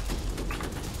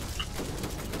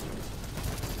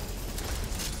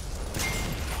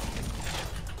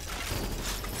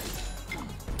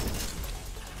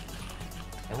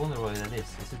 I wonder why that is.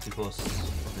 Is it because of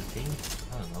the thing?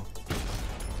 I don't know.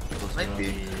 Because Might we're on be.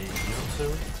 the Europe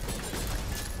server?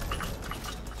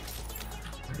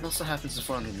 It also happens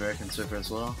before on the American server as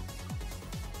well.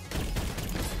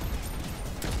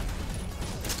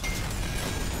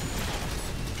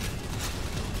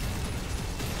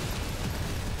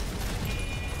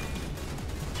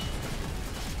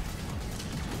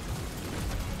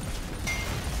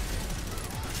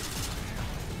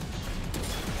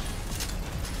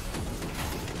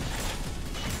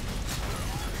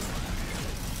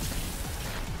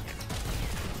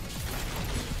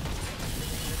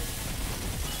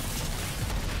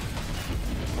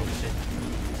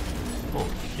 Oh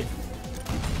shit.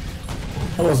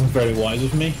 That wasn't very wise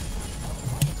of me.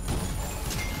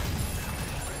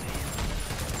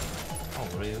 Oh,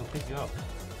 worry, we'll pick you up.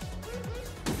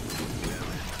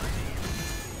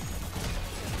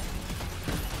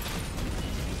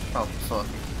 Oh fuck.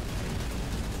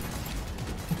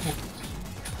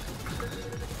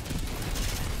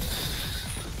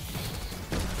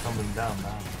 Coming down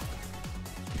now.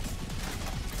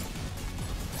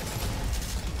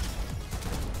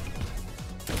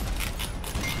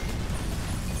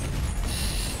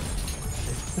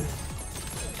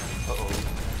 Uh-oh.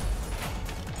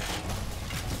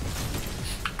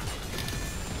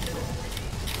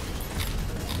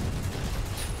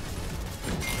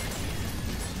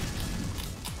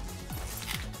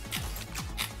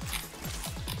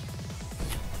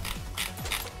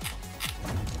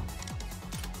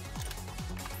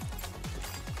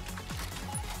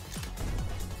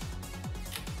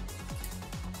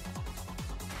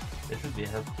 There should be a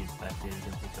health kit back there you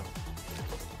can pick up.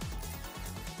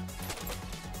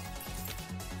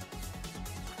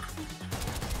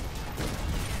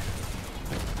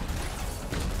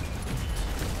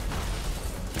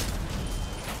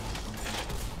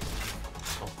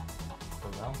 Oh, go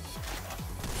down.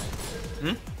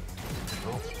 Hmm?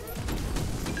 Go.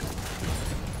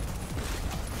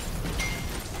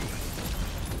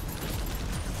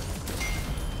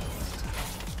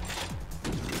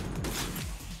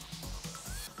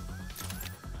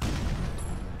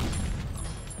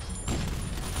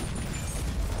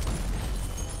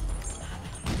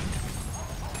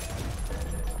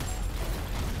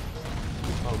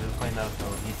 find out how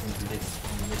we can do this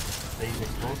on the next stage, I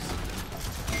suppose.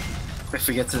 If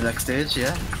we get to the next stage,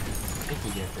 yeah. If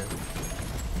we get there.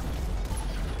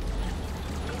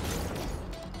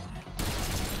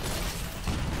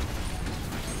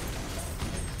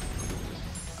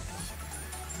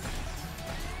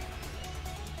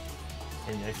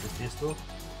 Can you access this door?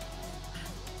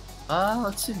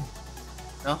 Let's see.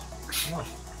 No? No.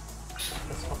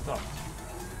 That's fucked up.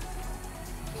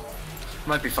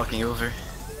 Might be fucking over.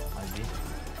 Might be.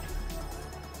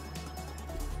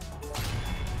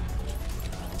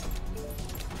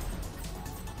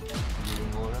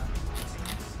 Healing aura.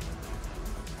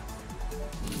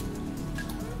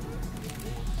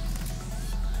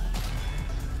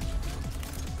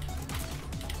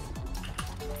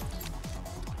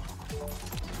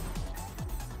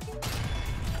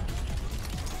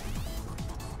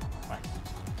 Right.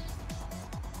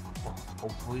 Oh,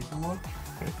 hopefully it will work.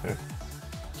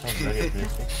 I'm very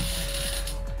optimistic.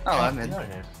 Oh, I'm in. You're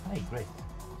here. Hey, great.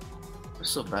 We're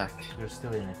still back. You're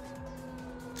still in it.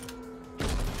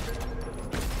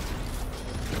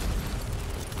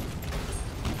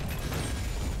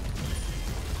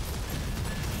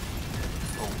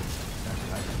 Oh, that's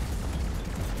right.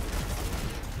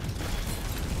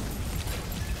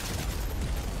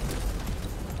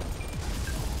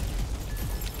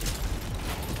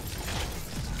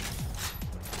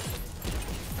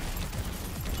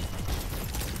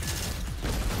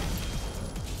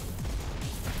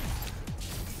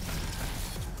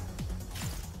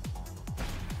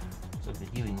 So the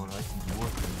healing one I think will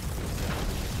work.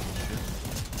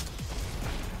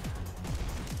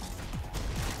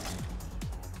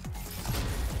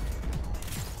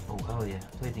 Oh hell yeah,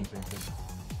 plating princess.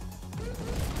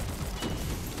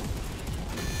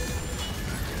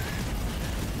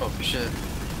 Oh shit.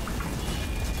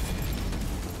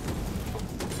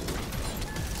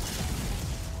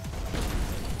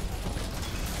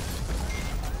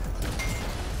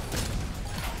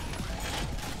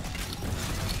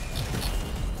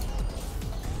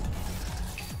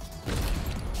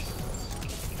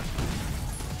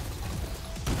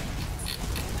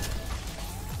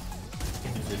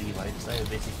 Can do the revives. I have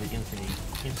basically infinite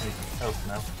health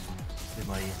now with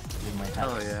my hat.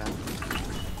 Oh yeah.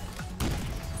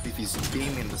 If he's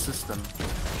gaming the system.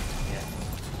 Yeah.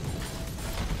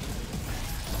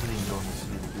 Healing zone is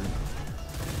really good.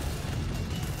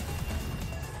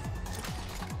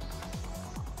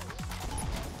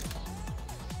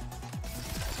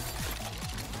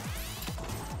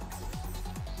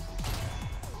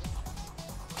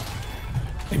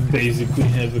 I basically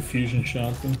have a fusion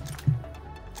shotgun.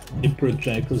 It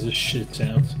projectiles the shit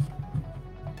out.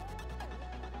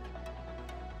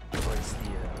 What is the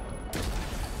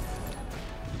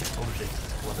object?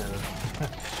 Whatever.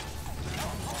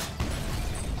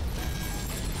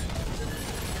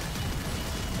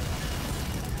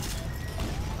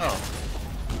 Oh.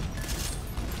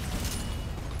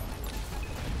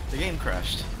 The game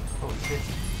crashed. Oh shit.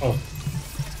 Oh.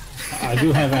 I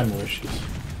do have ammo issues.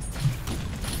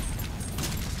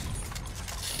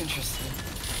 Interesting.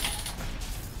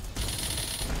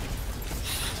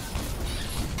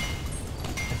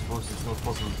 I suppose it's not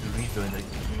possible to rejoin like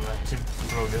active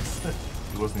progress.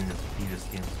 It wasn't in the previous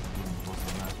games. It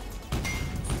wasn't on that.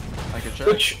 I could try.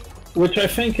 Which I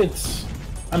think it's.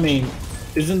 I mean,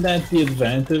 isn't that the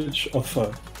advantage of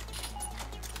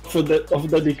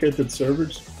dedicated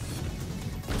servers?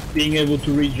 Being able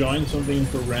to rejoin something in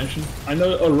progression. I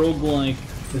know a roguelike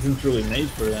isn't really made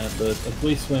for that, but at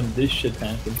least when this shit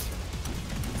happens.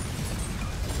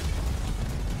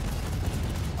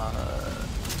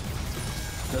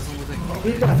 Doesn't look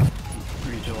like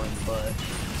rejoin, but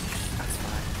that's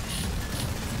fine.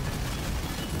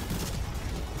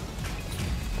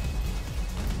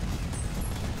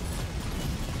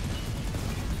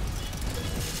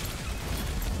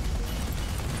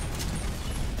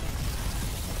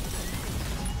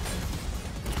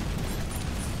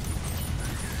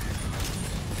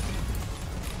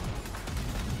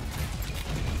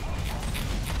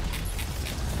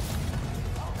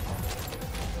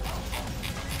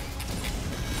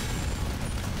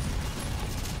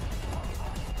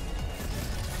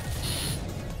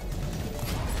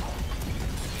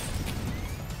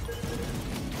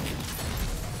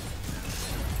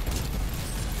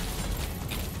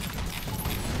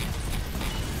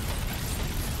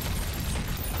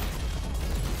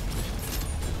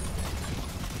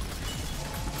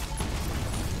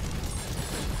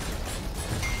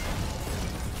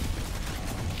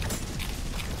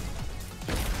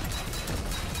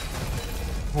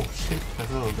 Oh shit,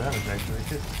 that's a little damage actually.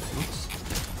 Oops.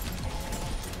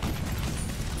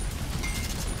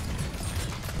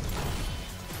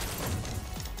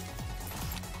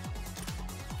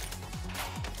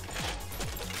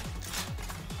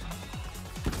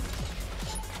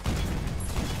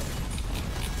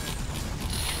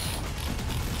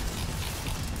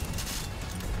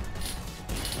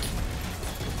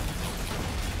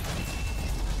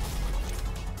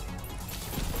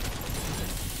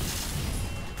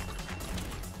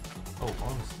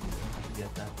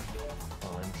 that.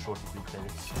 Oh, I'm short of 2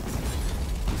 credits.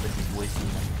 Looks like he's wasting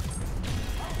them.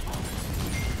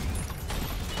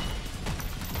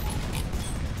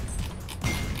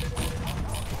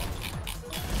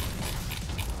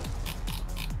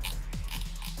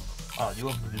 Oh, do you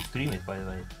want me to stream it, by the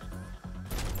way?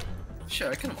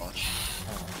 Sure, I can watch.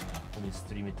 Let me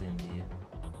stream it in the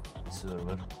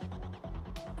server.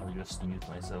 I'll just mute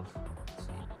myself.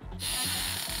 Let's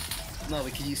see. No,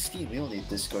 we can use Steam. We don't need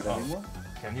Discord anymore.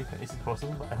 Can you? Is it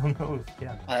possible? I don't know if you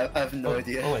can. I have no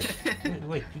idea. Oh wait.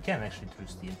 Wait, you can actually through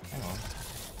Steam. Hang on.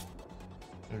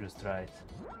 We'll just try it.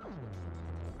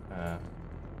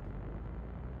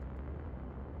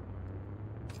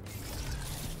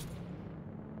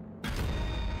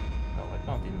 No, I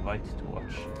can't invite to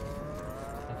watch.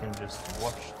 I can just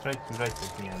watch. Try to write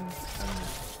with me and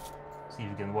see if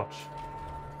you can watch.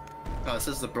 Oh, it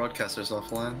says the broadcaster's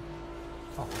offline.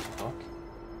 Oh, what the fuck?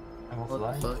 I'm What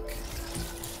offline. the fuck?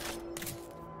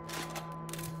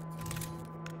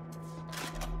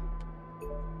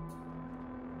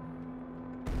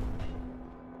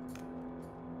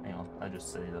 Hang on, I just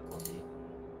set it up on the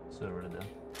server then.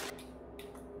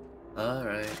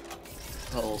 Alright.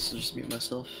 I'll also just mute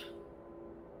myself.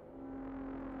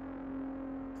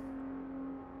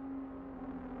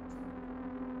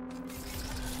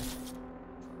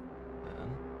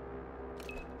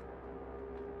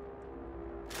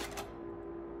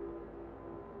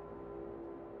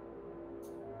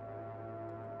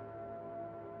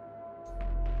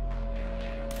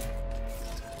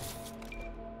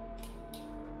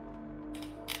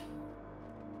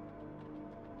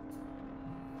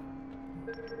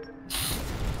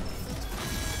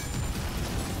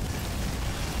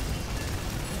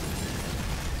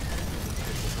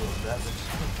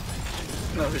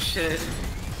 Oh shit.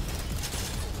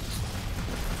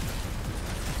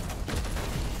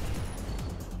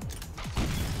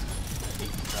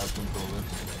 80,000 dollars.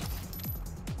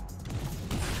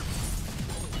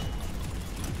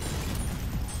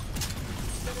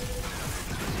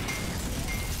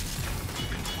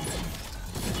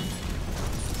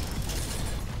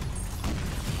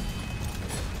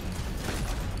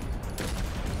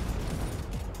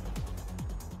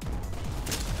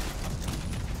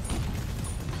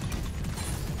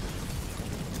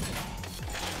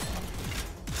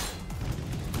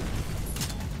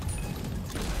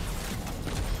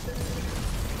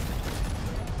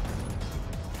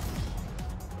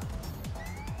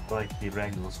 Like the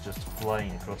ragdolls just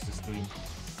flying across the screen.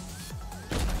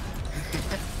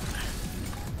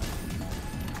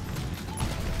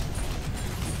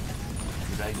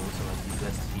 The ragdolls are like the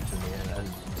best feature they have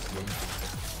added to this game.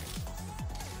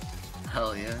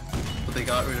 Hell yeah. But they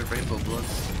got rid of Rainbow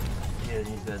Bloods. Yeah,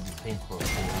 they need to add the paintball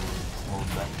all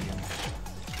back again.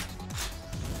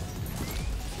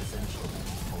 It's essential.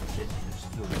 Oh shit, there's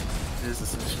 2 of them. It is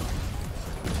essential.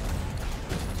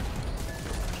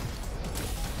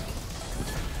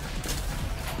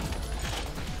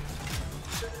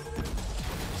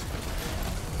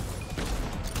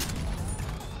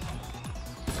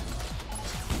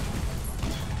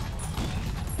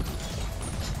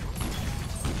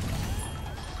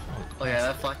 Oh yeah,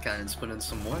 that flat cannon's put in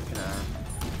some work now.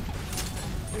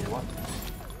 Wait, what?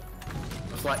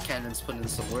 The flat cannon's put in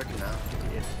some work now.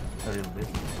 Yeah, a little bit.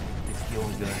 It's the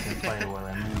only gun I can fire while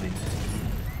I'm moving.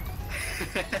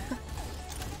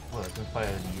 Well, I can fire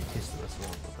the pistol as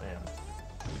well, but I am.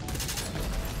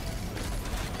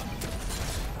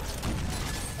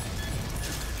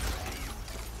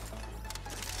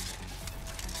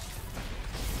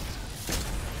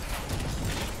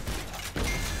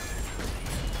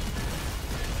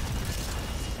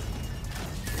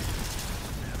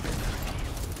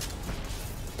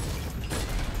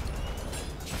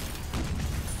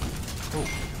 Oh,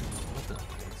 what the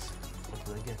case? What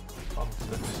did I get? Oh,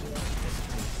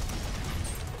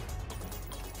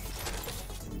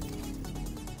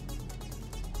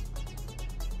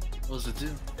 What does it do?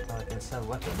 now I can sell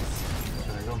weapons,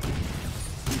 but I don't think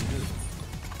it's really good.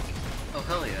 Oh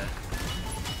hell yeah.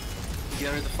 You get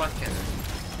rid of the flat cannon.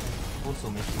 Also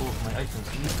makes all of my items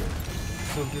easier.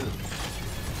 So good.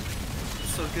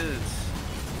 It's so good.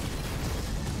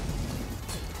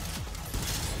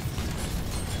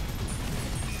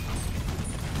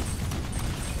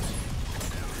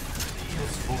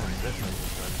 Those foreign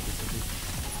resonators are a bit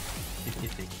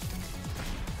specific.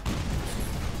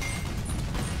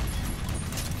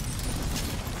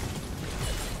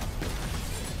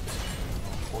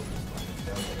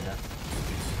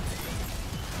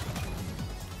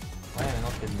 Why am I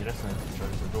not getting resonator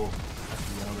charges at all?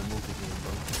 Actually, another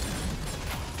multi-player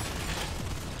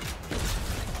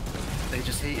They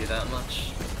just hate you that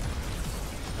much.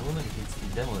 I wonder if it's the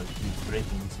demo that keeps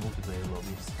breaking these multiplayer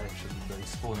lobbies actually by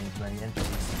spawning many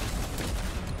entities.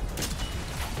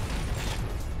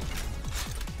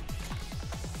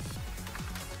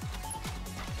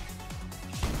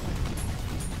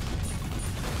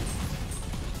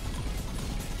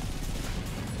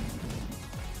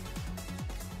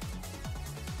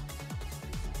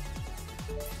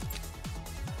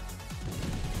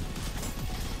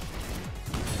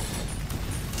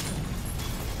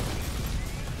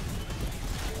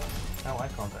 Now I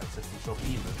can't access the shop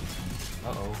either.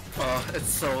 Uh-oh. Oh, it's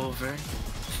so over.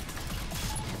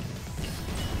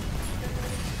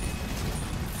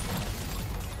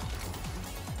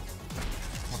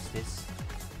 What's this?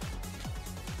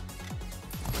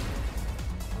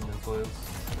 Under coils.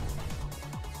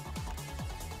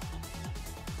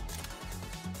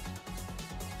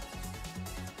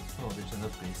 Oh, there's an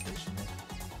upgrade station there.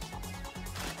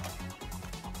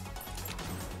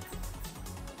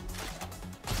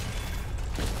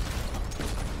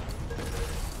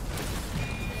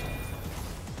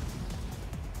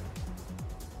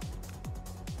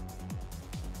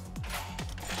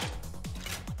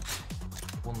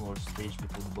 One more stage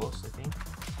before the boss, I think.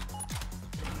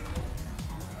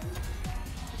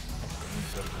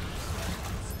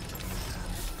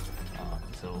 Ah,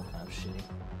 these are all kind of shitty.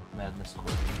 Madness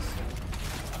corpses.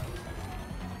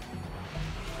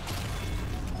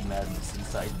 Madness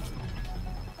inside me.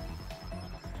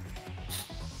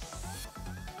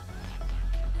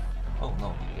 Oh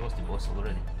no, it was the boss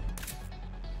already.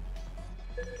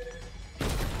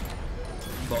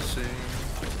 Bossing.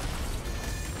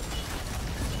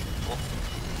 Oh.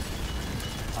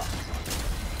 Ah.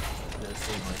 Let's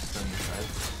save my stun inside.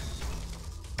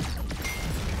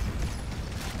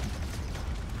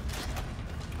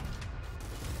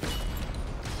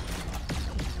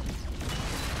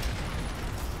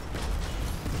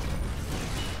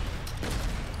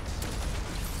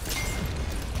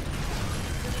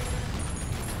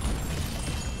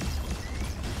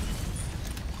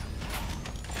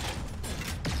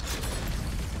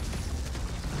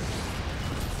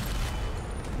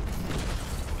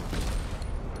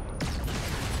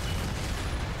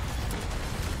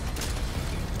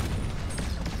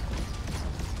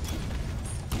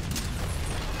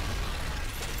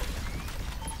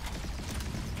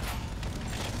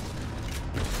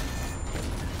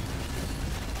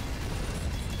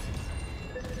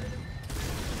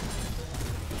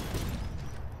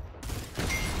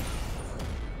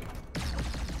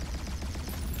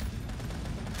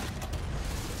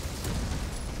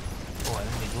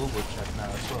 Global chat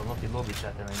now as well, not the lobby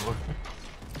chat anymore.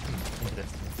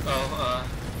 Interesting. Oh,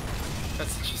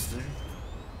 that's interesting.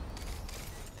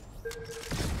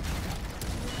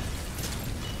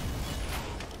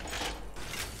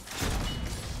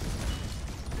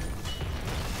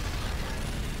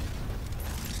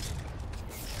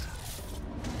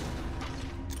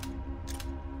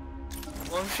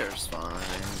 Well, I'm sure it's fine.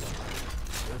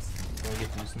 Just gonna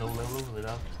get to snow level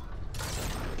without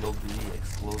lobby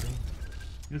exploding.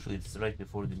 Usually it's right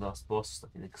before the last boss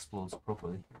that it explodes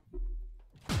properly.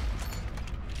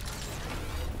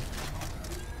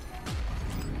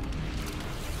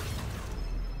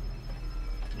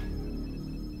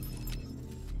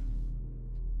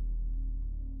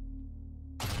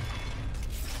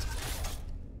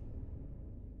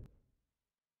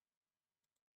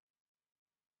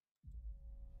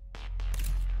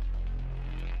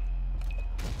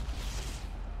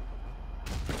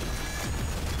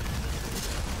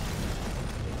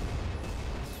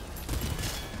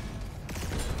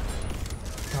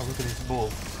 Oh, look at this ball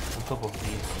on top of the...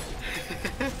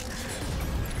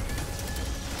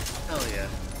 Hell yeah.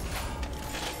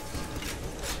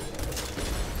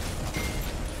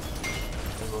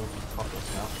 They're going to fuck us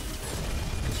now.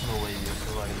 There's no way you're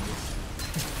surviving this.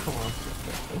 Come on.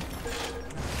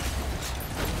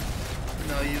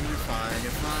 No, you're fine,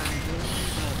 you're fine.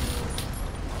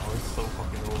 Oh, it's so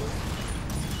fucking over.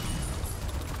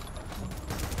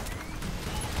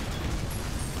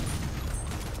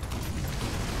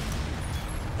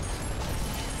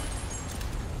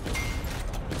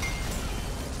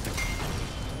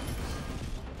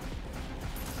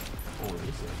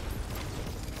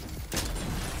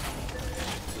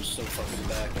 We're so fucking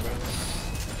back, bro.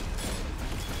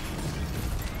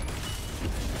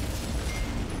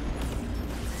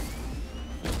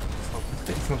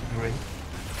 It's not great.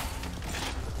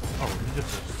 Oh,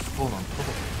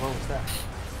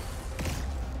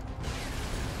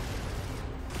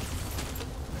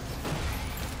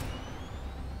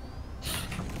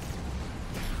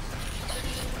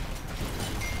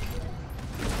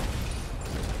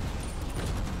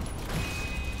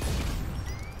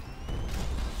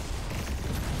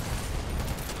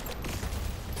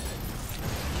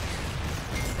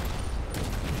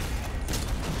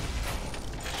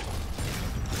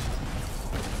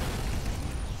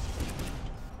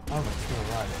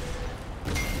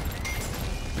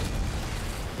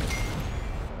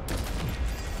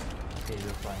 Okay,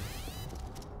 we're fine.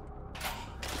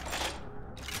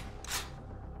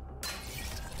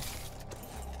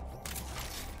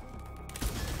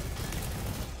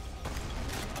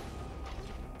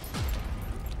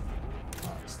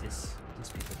 Oh, it's this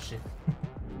piece of shit.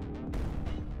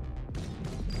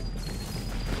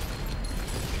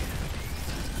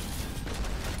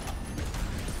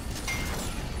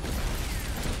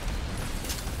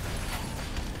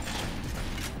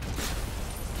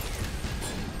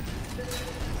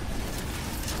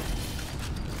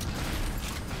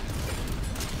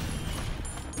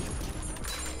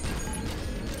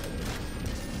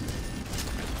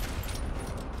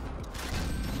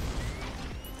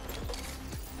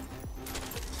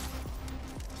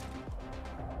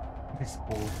 This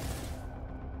ball.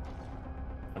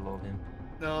 I love him.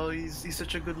 No, he's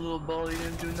such a good little ball. He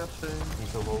didn't do nothing. He's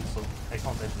so low, so I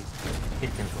can't actually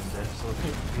hit him from there, so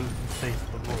he stays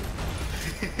the ball.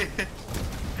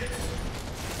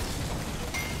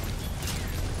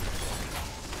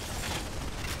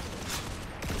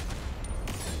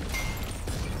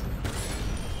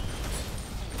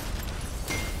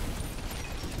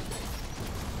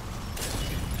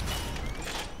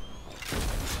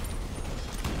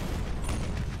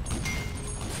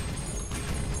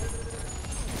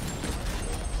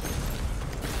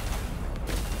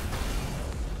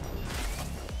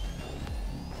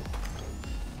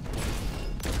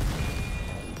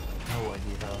 No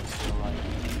idea how I'm still alive.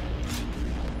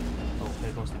 Oh,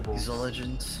 there goes the ball. He's a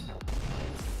legend.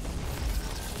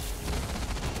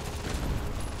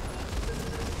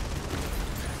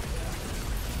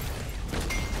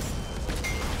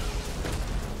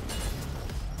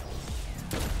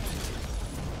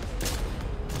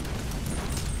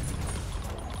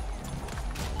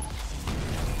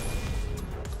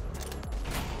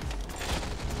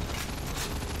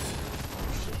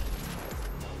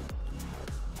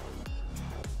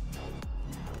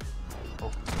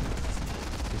 Oh,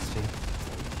 this thing.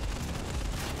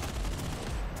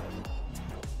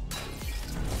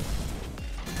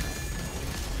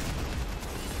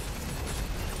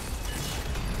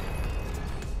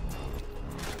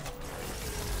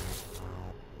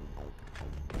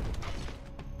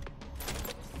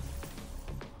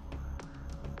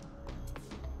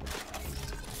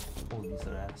 Oh, these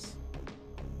are ass.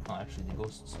 Oh, actually, the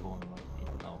ghosts spawn like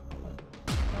it now. But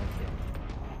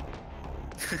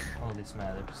okay. All this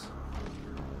matters.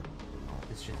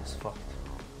 This shit is fucked.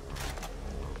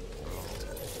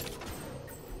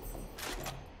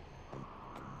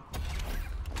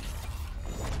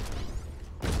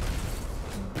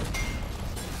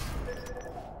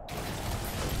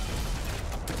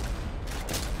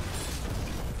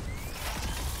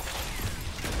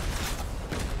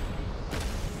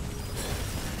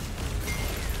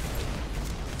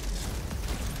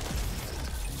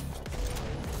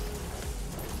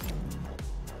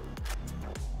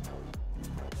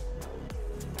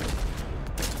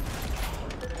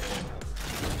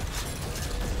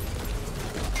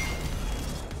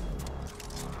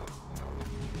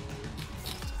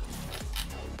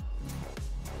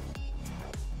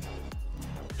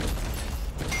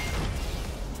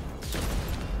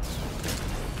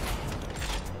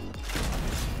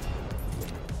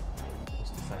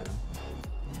 What's this item?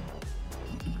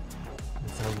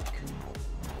 Let's have a look.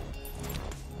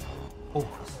 Oh,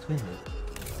 it's twin there.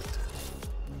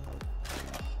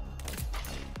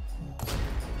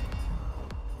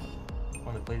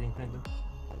 On the plating printer.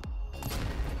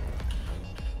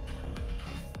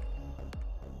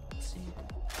 Let's see.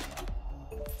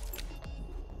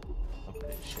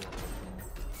 Upgrade shit.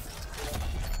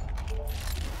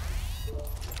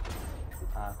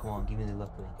 Ah, come on, give me the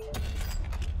luck link.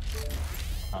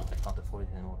 Oh, I can't afford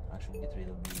it anymore. I should get rid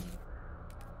of the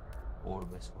orb,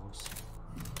 I suppose.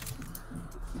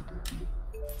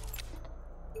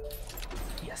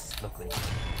 Yes, luck link.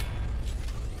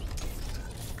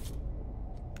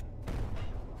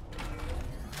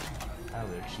 Now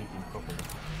we're cheating properly.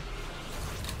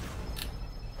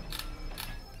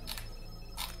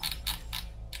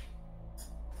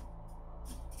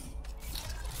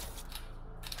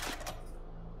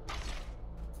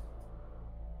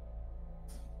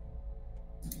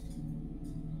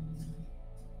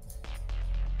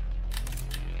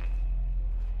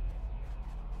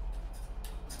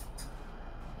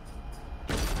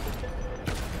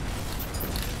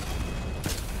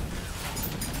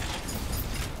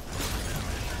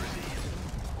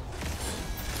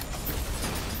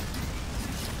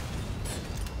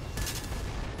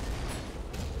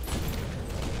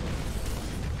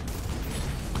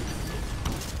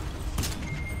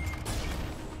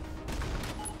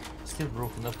 still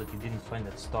broken up that you didn't find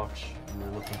that starch you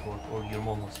were looking for, or your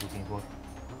mom was looking for.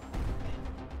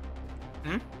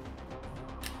 Hmm?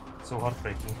 So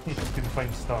heartbreaking. You couldn't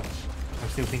find starch. I'm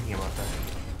still thinking about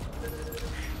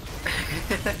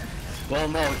that. Well,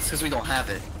 no, it's because we don't have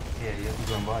it. Yeah, you have to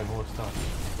go and buy more starch.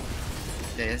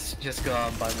 Yeah, it's just go out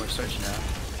and buy more starch now.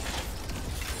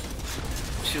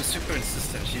 She was super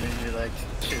insistent. She didn't really like.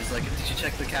 She was like, "Did you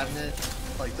check the cabinet?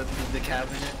 Like the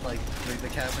cabinet? Like the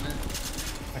cabinet?"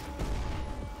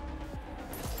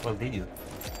 Well, did you?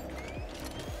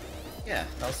 Yeah,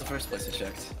 that was the first place I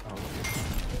checked. Oh, okay.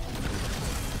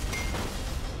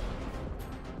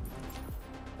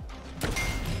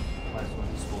 Might as well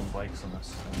just spawn bikes on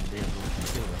us and they will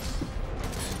kill us.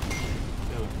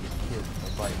 We're going to get killed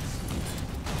by bikes.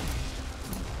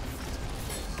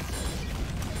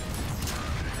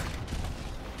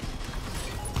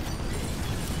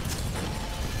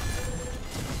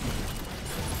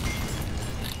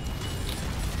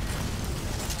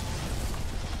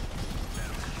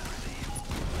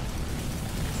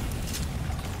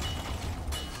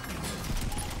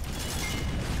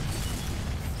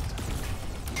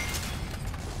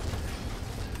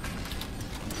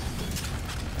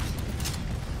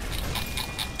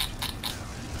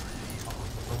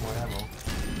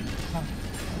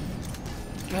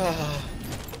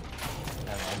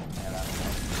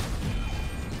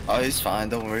 Oh, he's fine.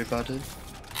 Don't worry about it.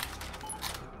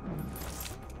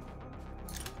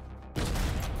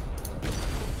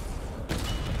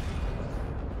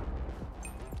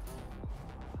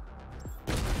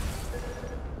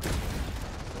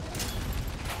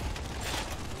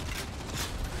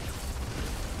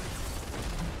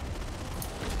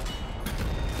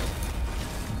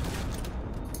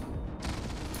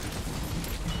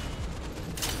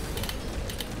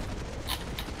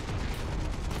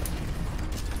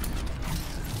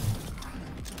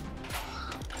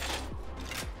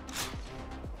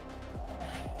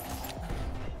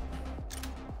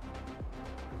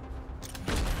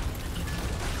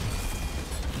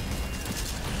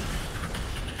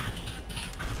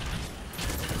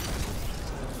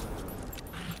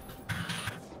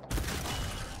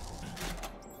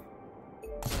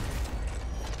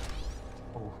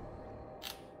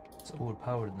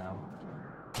 Overpowered now.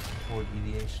 4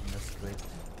 deviation, that's great.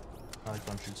 Now I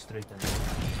can't shoot straight anymore.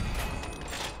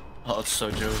 Oh, it's so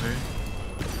Jover.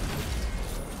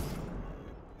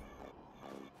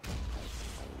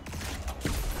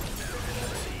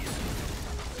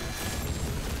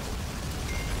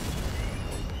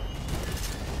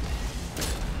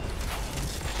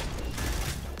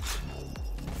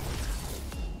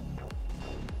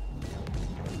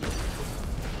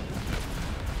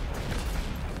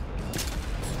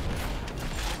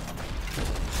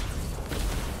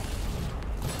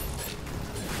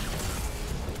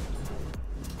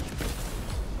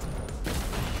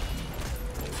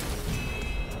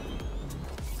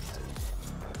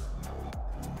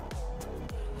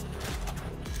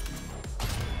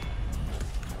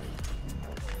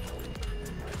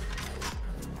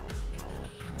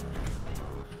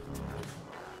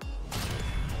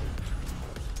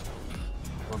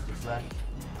 Flag.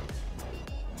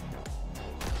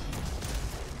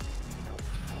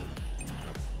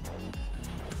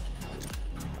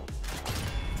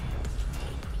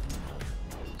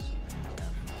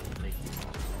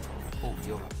 Oh,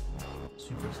 yo.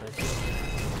 Super size.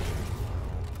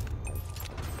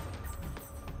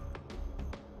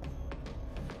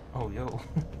 Oh, yo.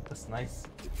 That's nice.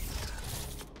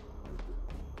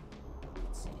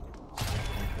 Let's see.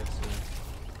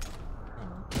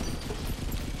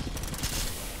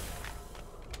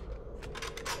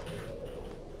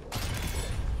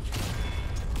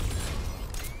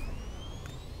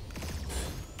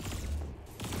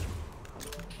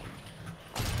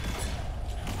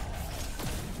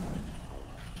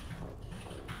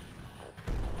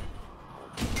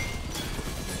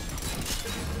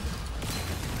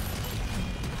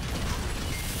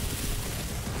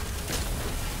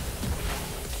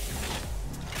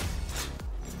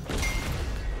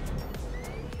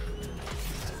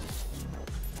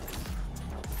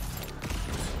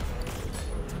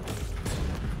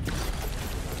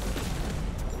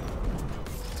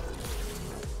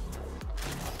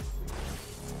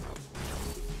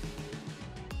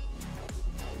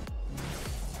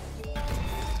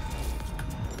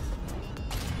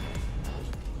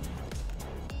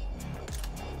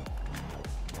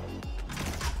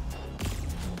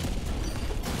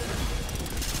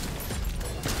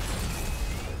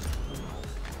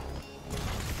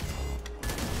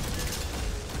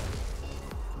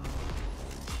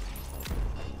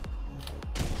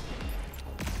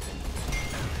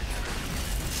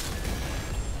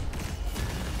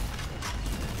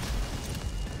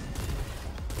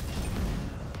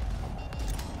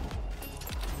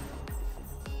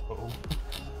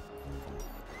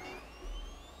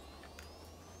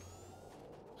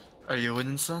 Are you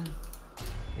winning, son?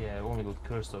 Yeah, I only got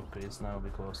cursed upgrades now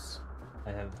because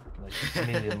I have like a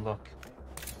million luck.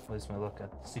 What is my luck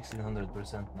at?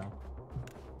 1600% now.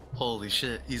 Holy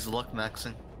shit, he's luck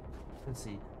maxing. Let's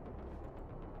see.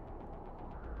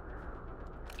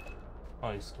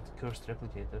 Oh, he's got the cursed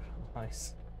replicator.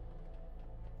 Nice.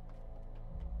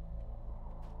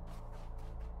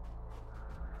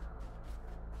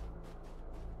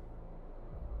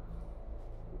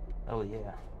 Oh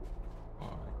yeah.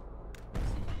 Alright. Let's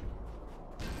see.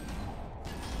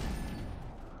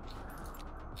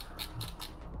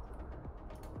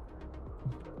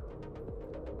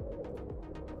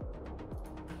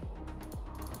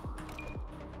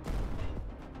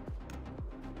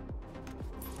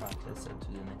 Right, let's head to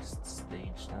the next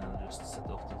stage then. I'll just set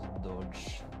off the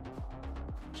dodge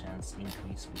chance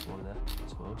increase before that, I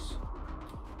suppose.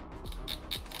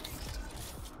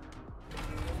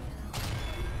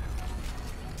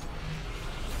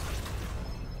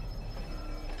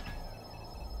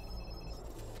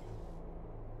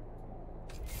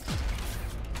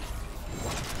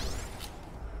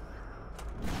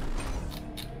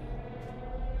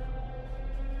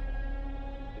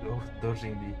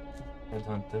 Dodging the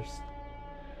headhunters.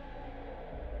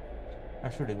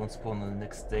 I'm sure they won't spawn on the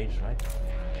next stage, right?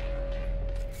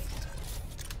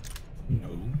 No.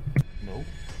 No?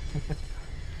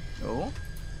 Oh?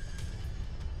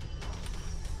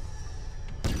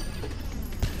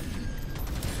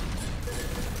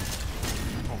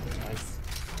 Oh, nice.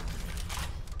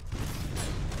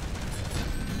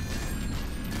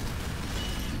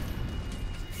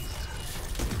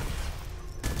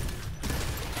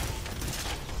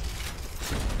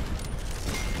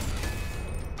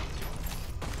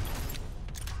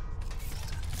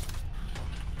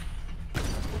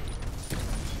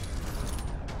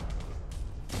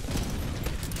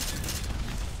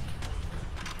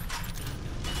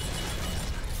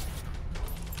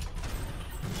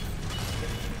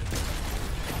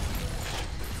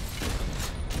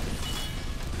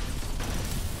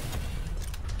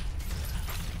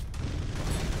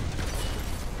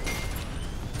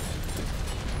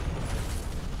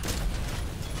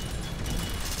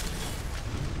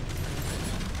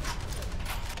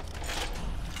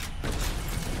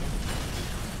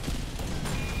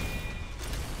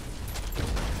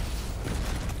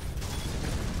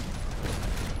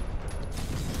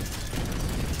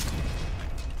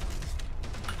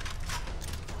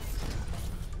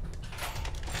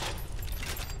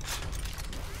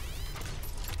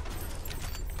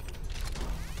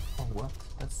 What?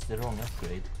 That's the wrong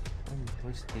upgrade.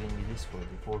 Why is it giving me this for the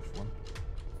fourth one?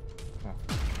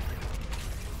 Huh.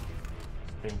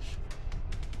 Strange.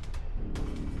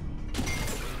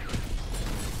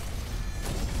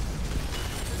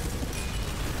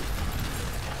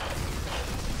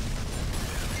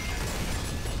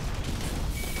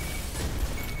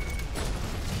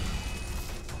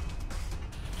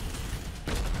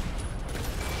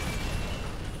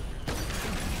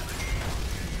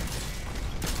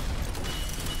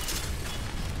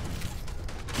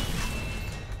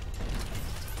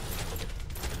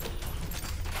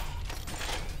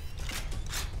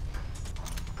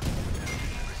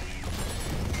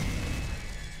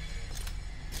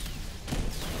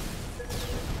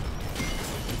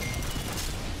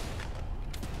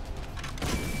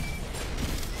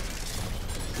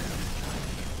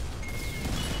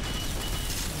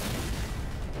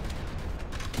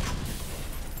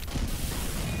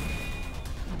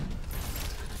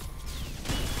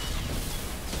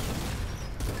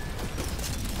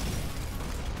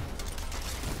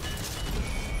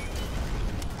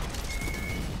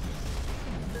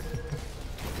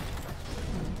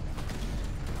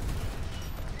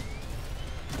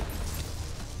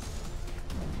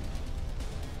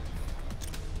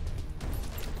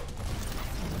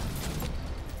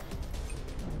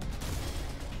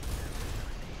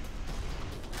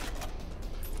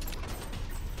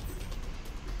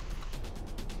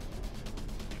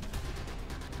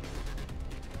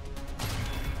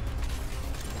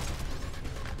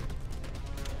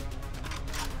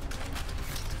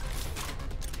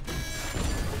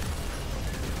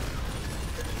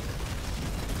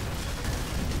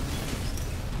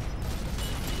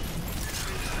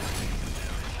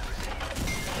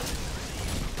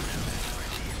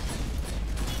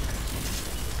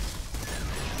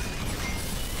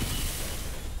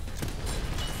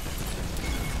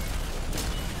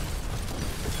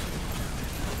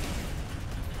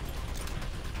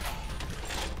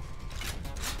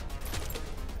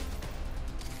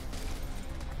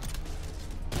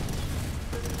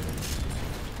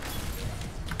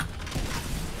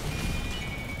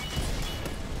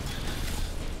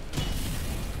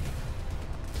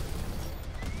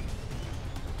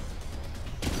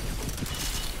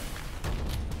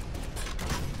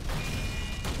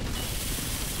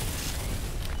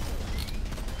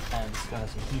 guy has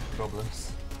some heat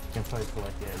problems. You can try it for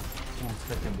like a full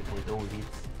second before it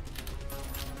overheats.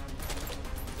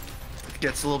 It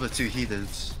gets a little bit too heated.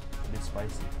 A bit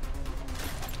spicy.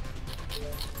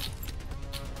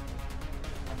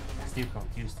 I still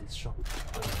can't use this shop.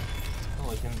 Oh,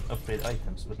 I can upgrade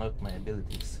items, but not my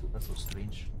abilities. That's so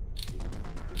strange.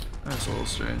 That's a little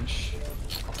strange.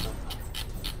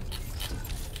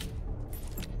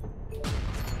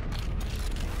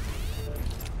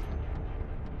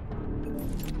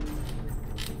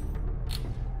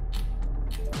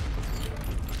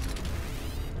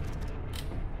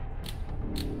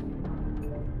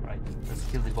 Right, let's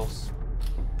kill the boss.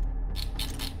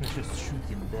 Let's just shoot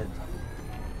him dead.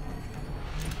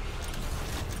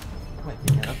 Wait, we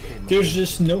can upgrade my There's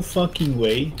just no fucking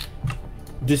way.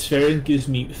 This variant gives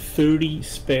me 30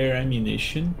 spare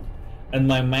ammunition, and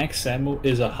my max ammo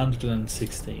is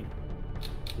 116.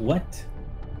 What?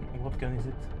 What gun is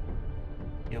it?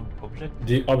 Your object?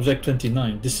 The Object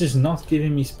 29. This is not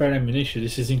giving me spare ammunition,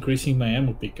 this is increasing my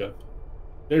ammo pickup.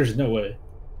 There's no way.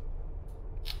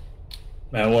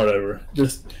 Man, whatever.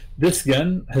 This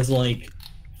gun has like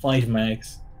 5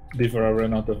 mags before I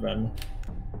run out of ammo.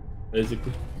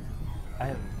 Basically. I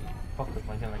have fucked up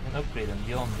my gun. I can upgrade them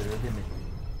beyond the limit.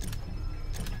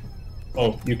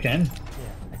 Oh, you can?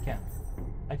 Yeah, I can.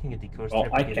 I can get the cursed Oh,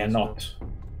 I replicator as cannot.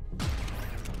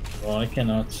 Well, I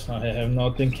cannot. I have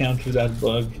not encountered that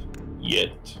bug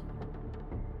yet.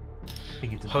 well.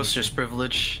 Think it's a Hoster's basic-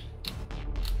 privilege.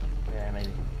 Yeah,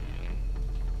 maybe.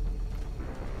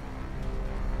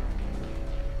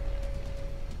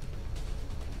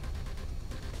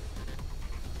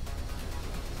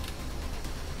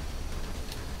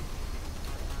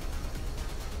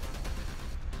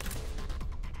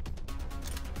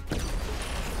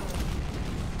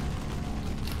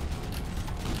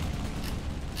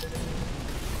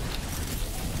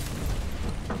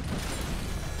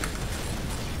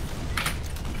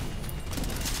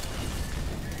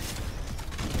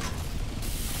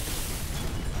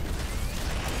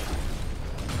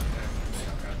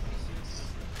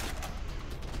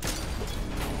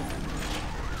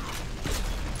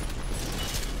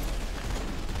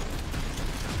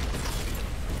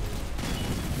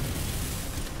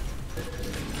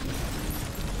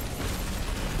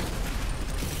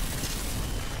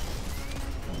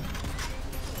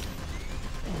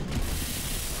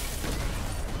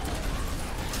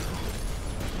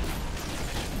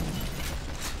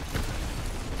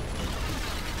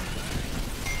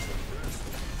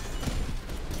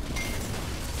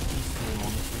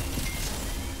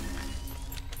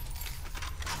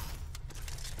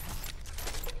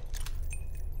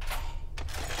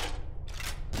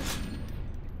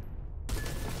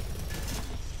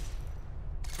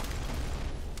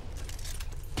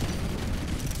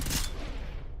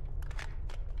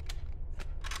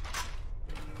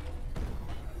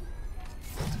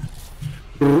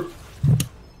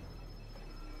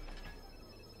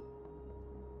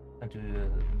 And to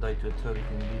die to a turret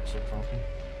in leaps or something.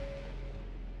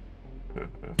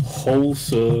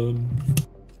 Wholesome.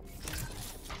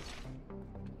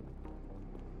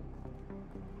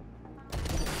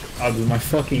 Out of my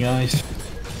fucking eyes.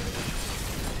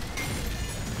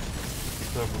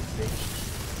 Turbo stage.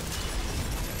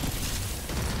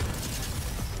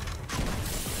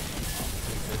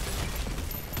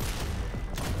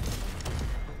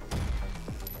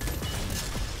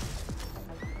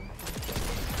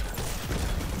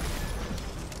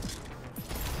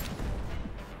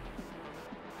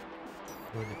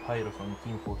 You're the pyro from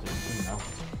Team Fortress 2 now.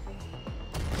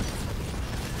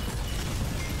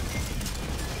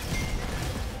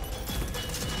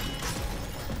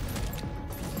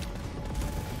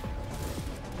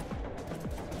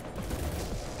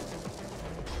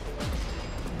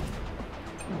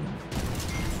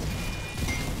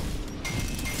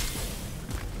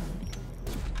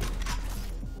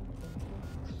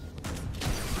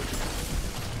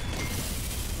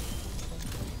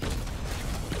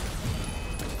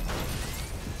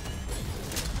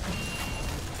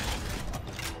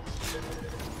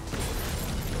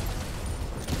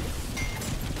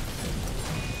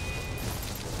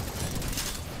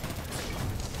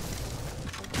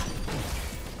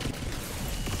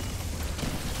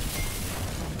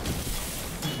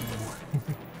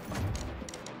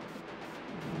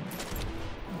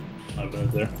 Not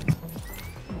bad there.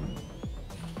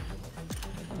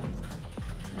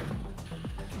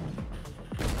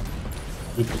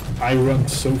 Dude, I run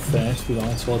so fast with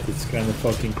Onslaught, it's kind of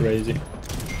fucking crazy.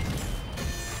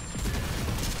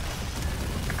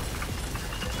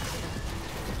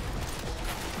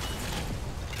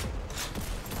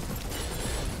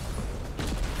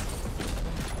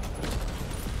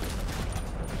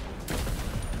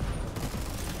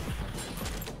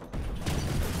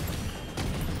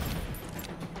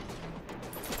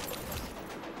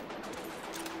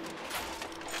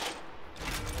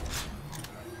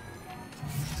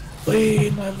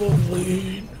 lean, I will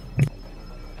lean.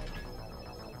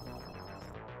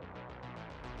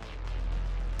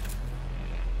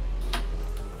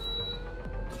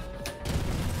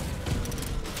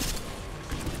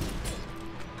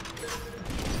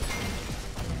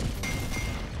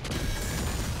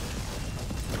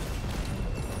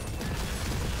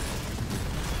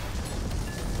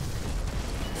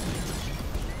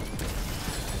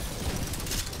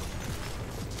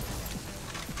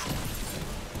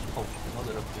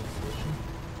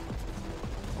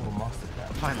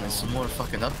 Finally, some more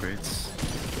fucking upgrades.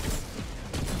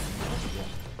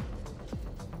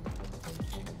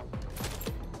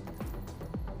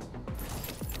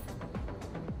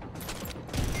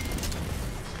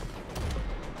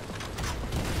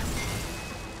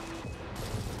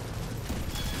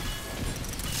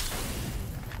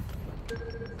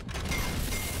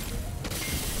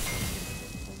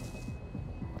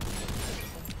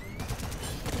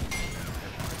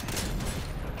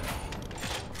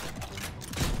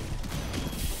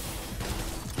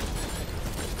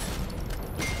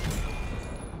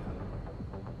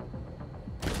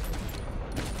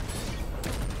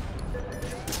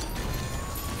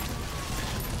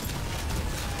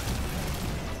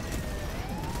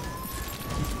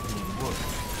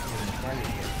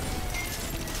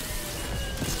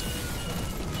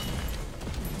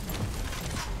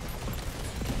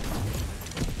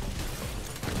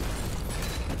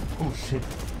 Oh shit,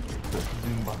 the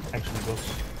Zumba actually goes.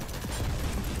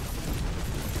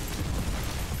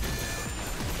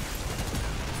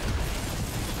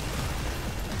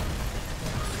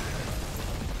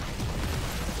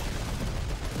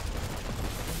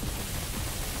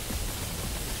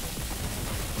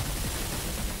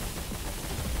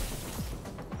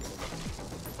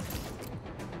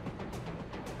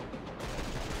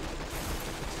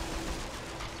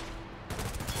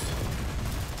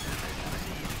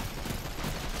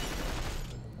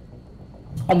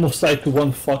 Almost died to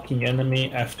one fucking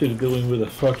enemy after dealing with a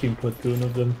fucking platoon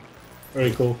of them.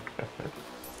 Very cool.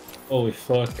 Holy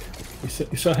fuck.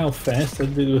 You saw how fast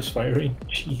that dude was firing?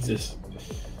 Jesus.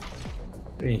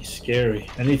 Very scary.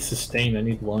 I need sustain, I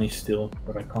need life still,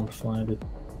 but I can't find it.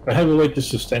 If I have a way to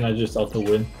sustain, I just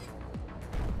auto-win.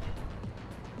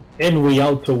 And we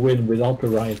auto-win without the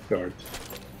riot guard.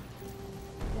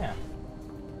 Yeah.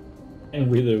 And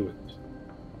we do it.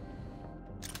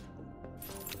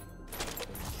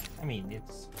 I mean,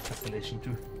 it's escalation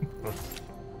too, but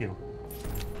still.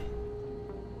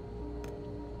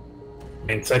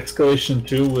 It's escalation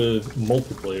 2 with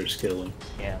multiplayer scaling.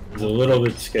 Yeah. It's a little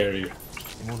bit scarier.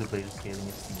 The multiplayer scaling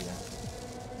is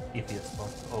the iffiest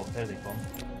part. Oh, there they come.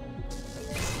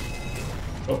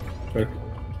 Oh, perfect.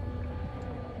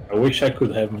 I wish I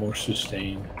could have more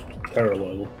sustain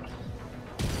parallel.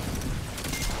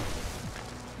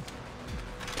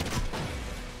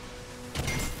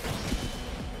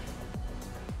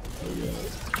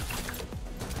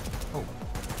 Oh,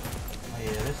 my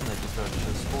resonator started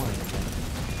just spawning again.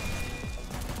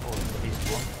 Oh, at least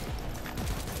one.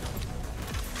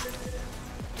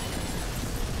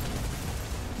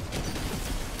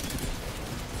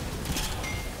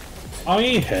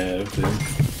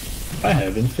 I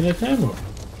have infinite ammo.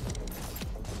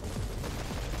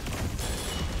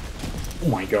 Oh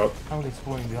my god. How are they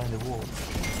spawning behind the wall?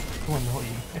 So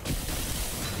annoying.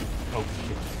 Oh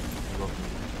shit, I got me.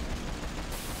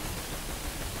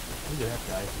 Look at that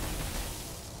guy.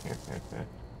 Yeah,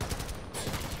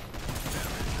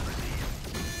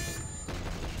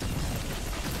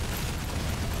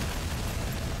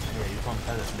 you can't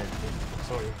have that medkit.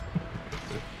 Sorry.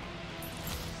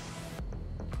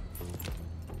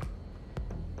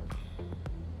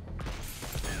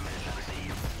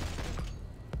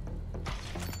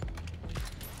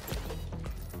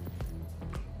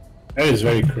 That is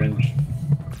very cringe.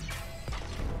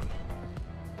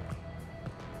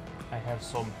 I have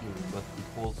some healing, but it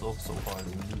falls off so hard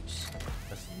and lose.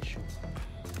 That's the issue.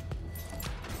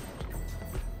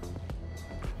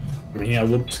 Yeah,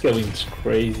 loop scaling is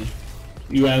crazy.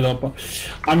 You end up.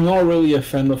 I'm not really a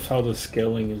fan of how the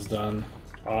scaling is done.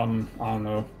 I don't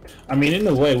know. I mean, in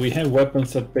a way, we have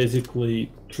weapons that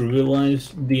basically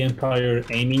trivialize the entire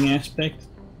aiming aspect.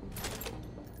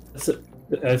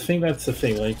 I think that's the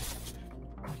thing. Like,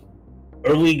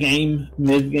 early game,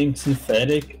 mid game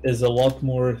synthetic is a lot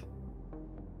more,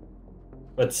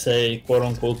 let's say, quote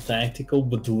unquote tactical,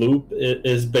 but loop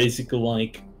is basically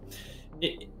like.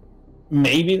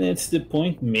 Maybe that's the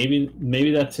point.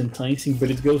 Maybe that's enticing, but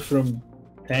it goes from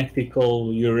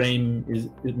tactical, your aim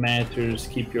it matters,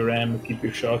 keep your ammo, keep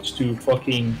your shots, to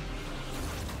fucking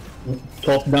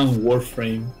top-down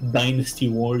Warframe, Dynasty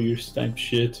Warriors type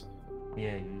shit.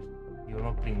 Yeah, You're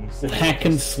not playing hack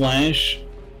and slash.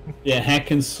 Yeah,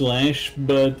 hack and slash,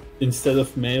 but instead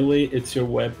of melee, it's your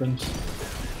weapons.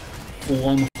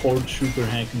 Full-on horde shooter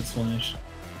hack and slash.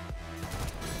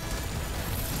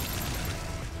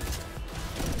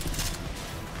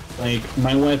 Like,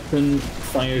 my weapon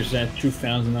fires at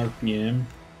 2000 RPM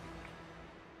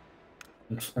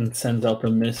and sends out a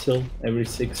missile every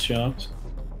 6 shots,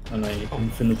 and I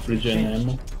infinite regen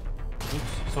ammo.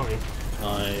 Oops, sorry.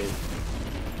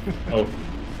 Oh.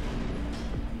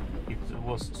 It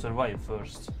was survive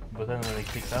first, but then when I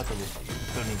clicked out of it, it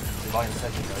turned into divine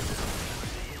sacrifice.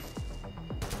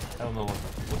 I don't know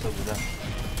what's up with that.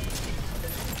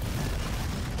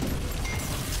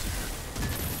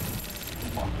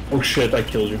 Oh shit, I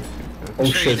killed you. Oh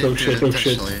shit, oh shit, oh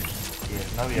shit.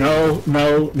 Yeah, now we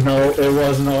No, it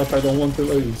was not. I don't want to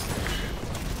lose.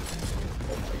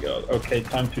 Oh my god. Okay,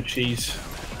 time to cheese.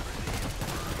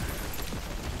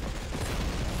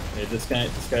 Okay, this guy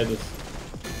does.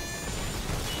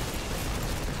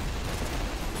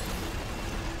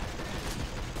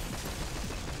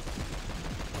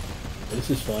 This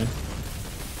is fine.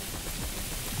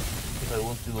 If I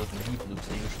want to go to deep loops,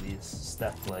 I usually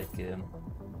stack like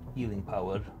healing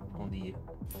power on the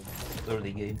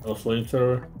early game. A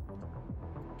flamethrower.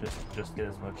 Just get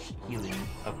as much healing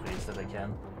upgrades that I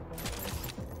can.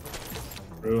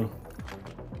 True.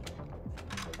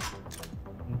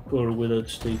 Or without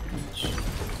statements. It's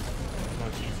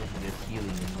much easier to get healing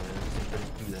in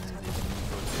SYNTHETIK 2 than it is in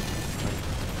first like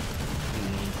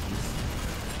healing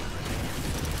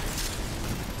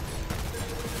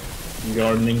increase.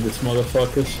 Gardening this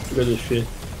motherfuckers. Look at this shit.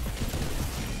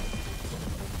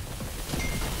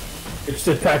 It's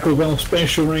the Taco Bell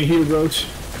special right here, bros.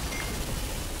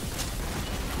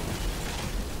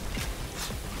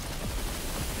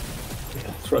 Yeah,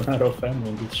 let's run out of ammo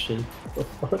on this shit. What the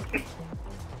fuck?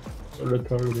 So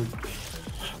retarded.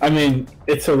 I mean,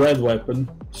 it's a red weapon,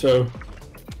 so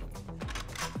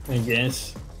I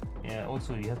guess. Yeah,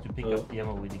 also you have to pick up the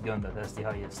ammo with the gun that has the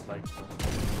highest like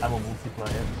ammo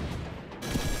multiplier.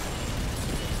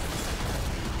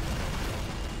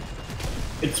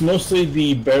 It's mostly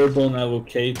the barebone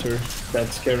allocator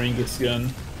that's carrying this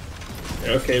gun.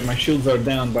 Okay, my shields are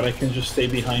down, but I can just stay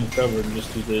behind cover and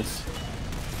just do this.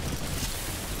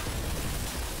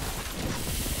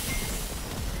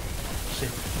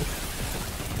 Shit.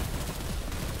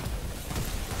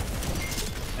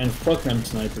 And fuck them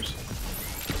snipers.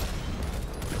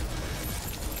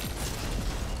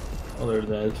 Oh, they're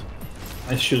dead.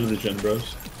 Nice shield regen,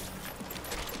 bros.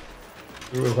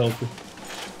 You're real healthy.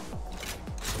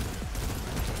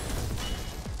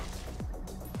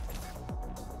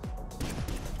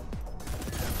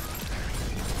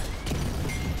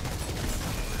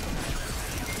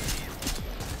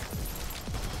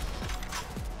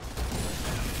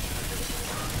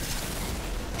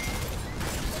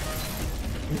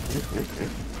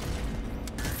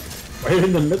 Right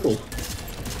in the middle.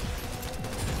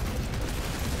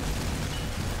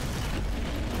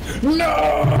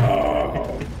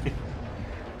 No!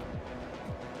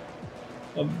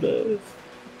 I'm dead.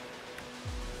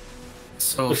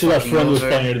 So This is our friend with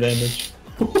over. fire damage.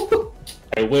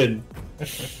 I win.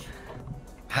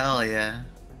 Hell yeah.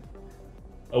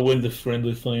 I win the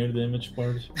friendly fire damage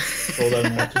part. All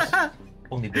that matters.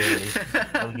 Only barely.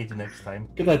 I'll get you next time.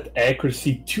 Look at that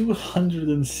accuracy,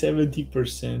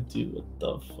 270%, dude. What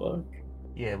the fuck?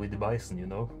 Yeah, with the bison, you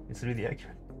know, it's really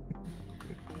accurate.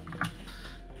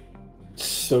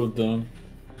 So dumb.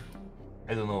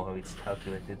 I don't know how it's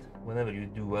calculated. Whenever you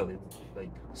do well, it like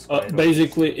skyrockets.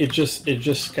 Basically, it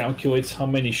just calculates how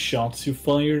many shots you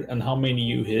fire and how many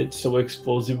you hit. So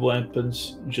explosive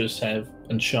weapons just have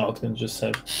and shotguns just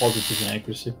have positive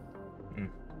accuracy.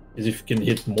 As if you can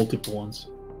hit multiple ones.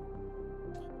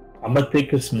 I'm gonna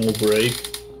take a small break.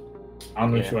 I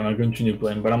don't know if you wanna continue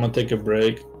playing, but I'm gonna take a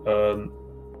break. And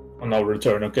I'll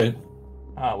return. Okay.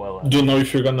 Ah well. Do you know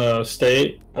if you're gonna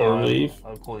stay or leave?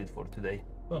 I'll call it for today.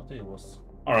 Well, it was.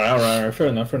 All right. Fair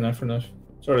enough.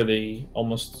 It's already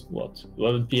almost what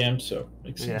 11 p.m. So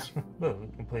makes sense. Yeah. Well, we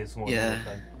can play some more Yeah. another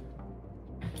time.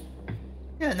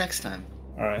 Yeah, next time.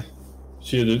 All right.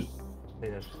 See you, dude.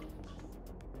 Later.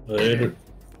 Later.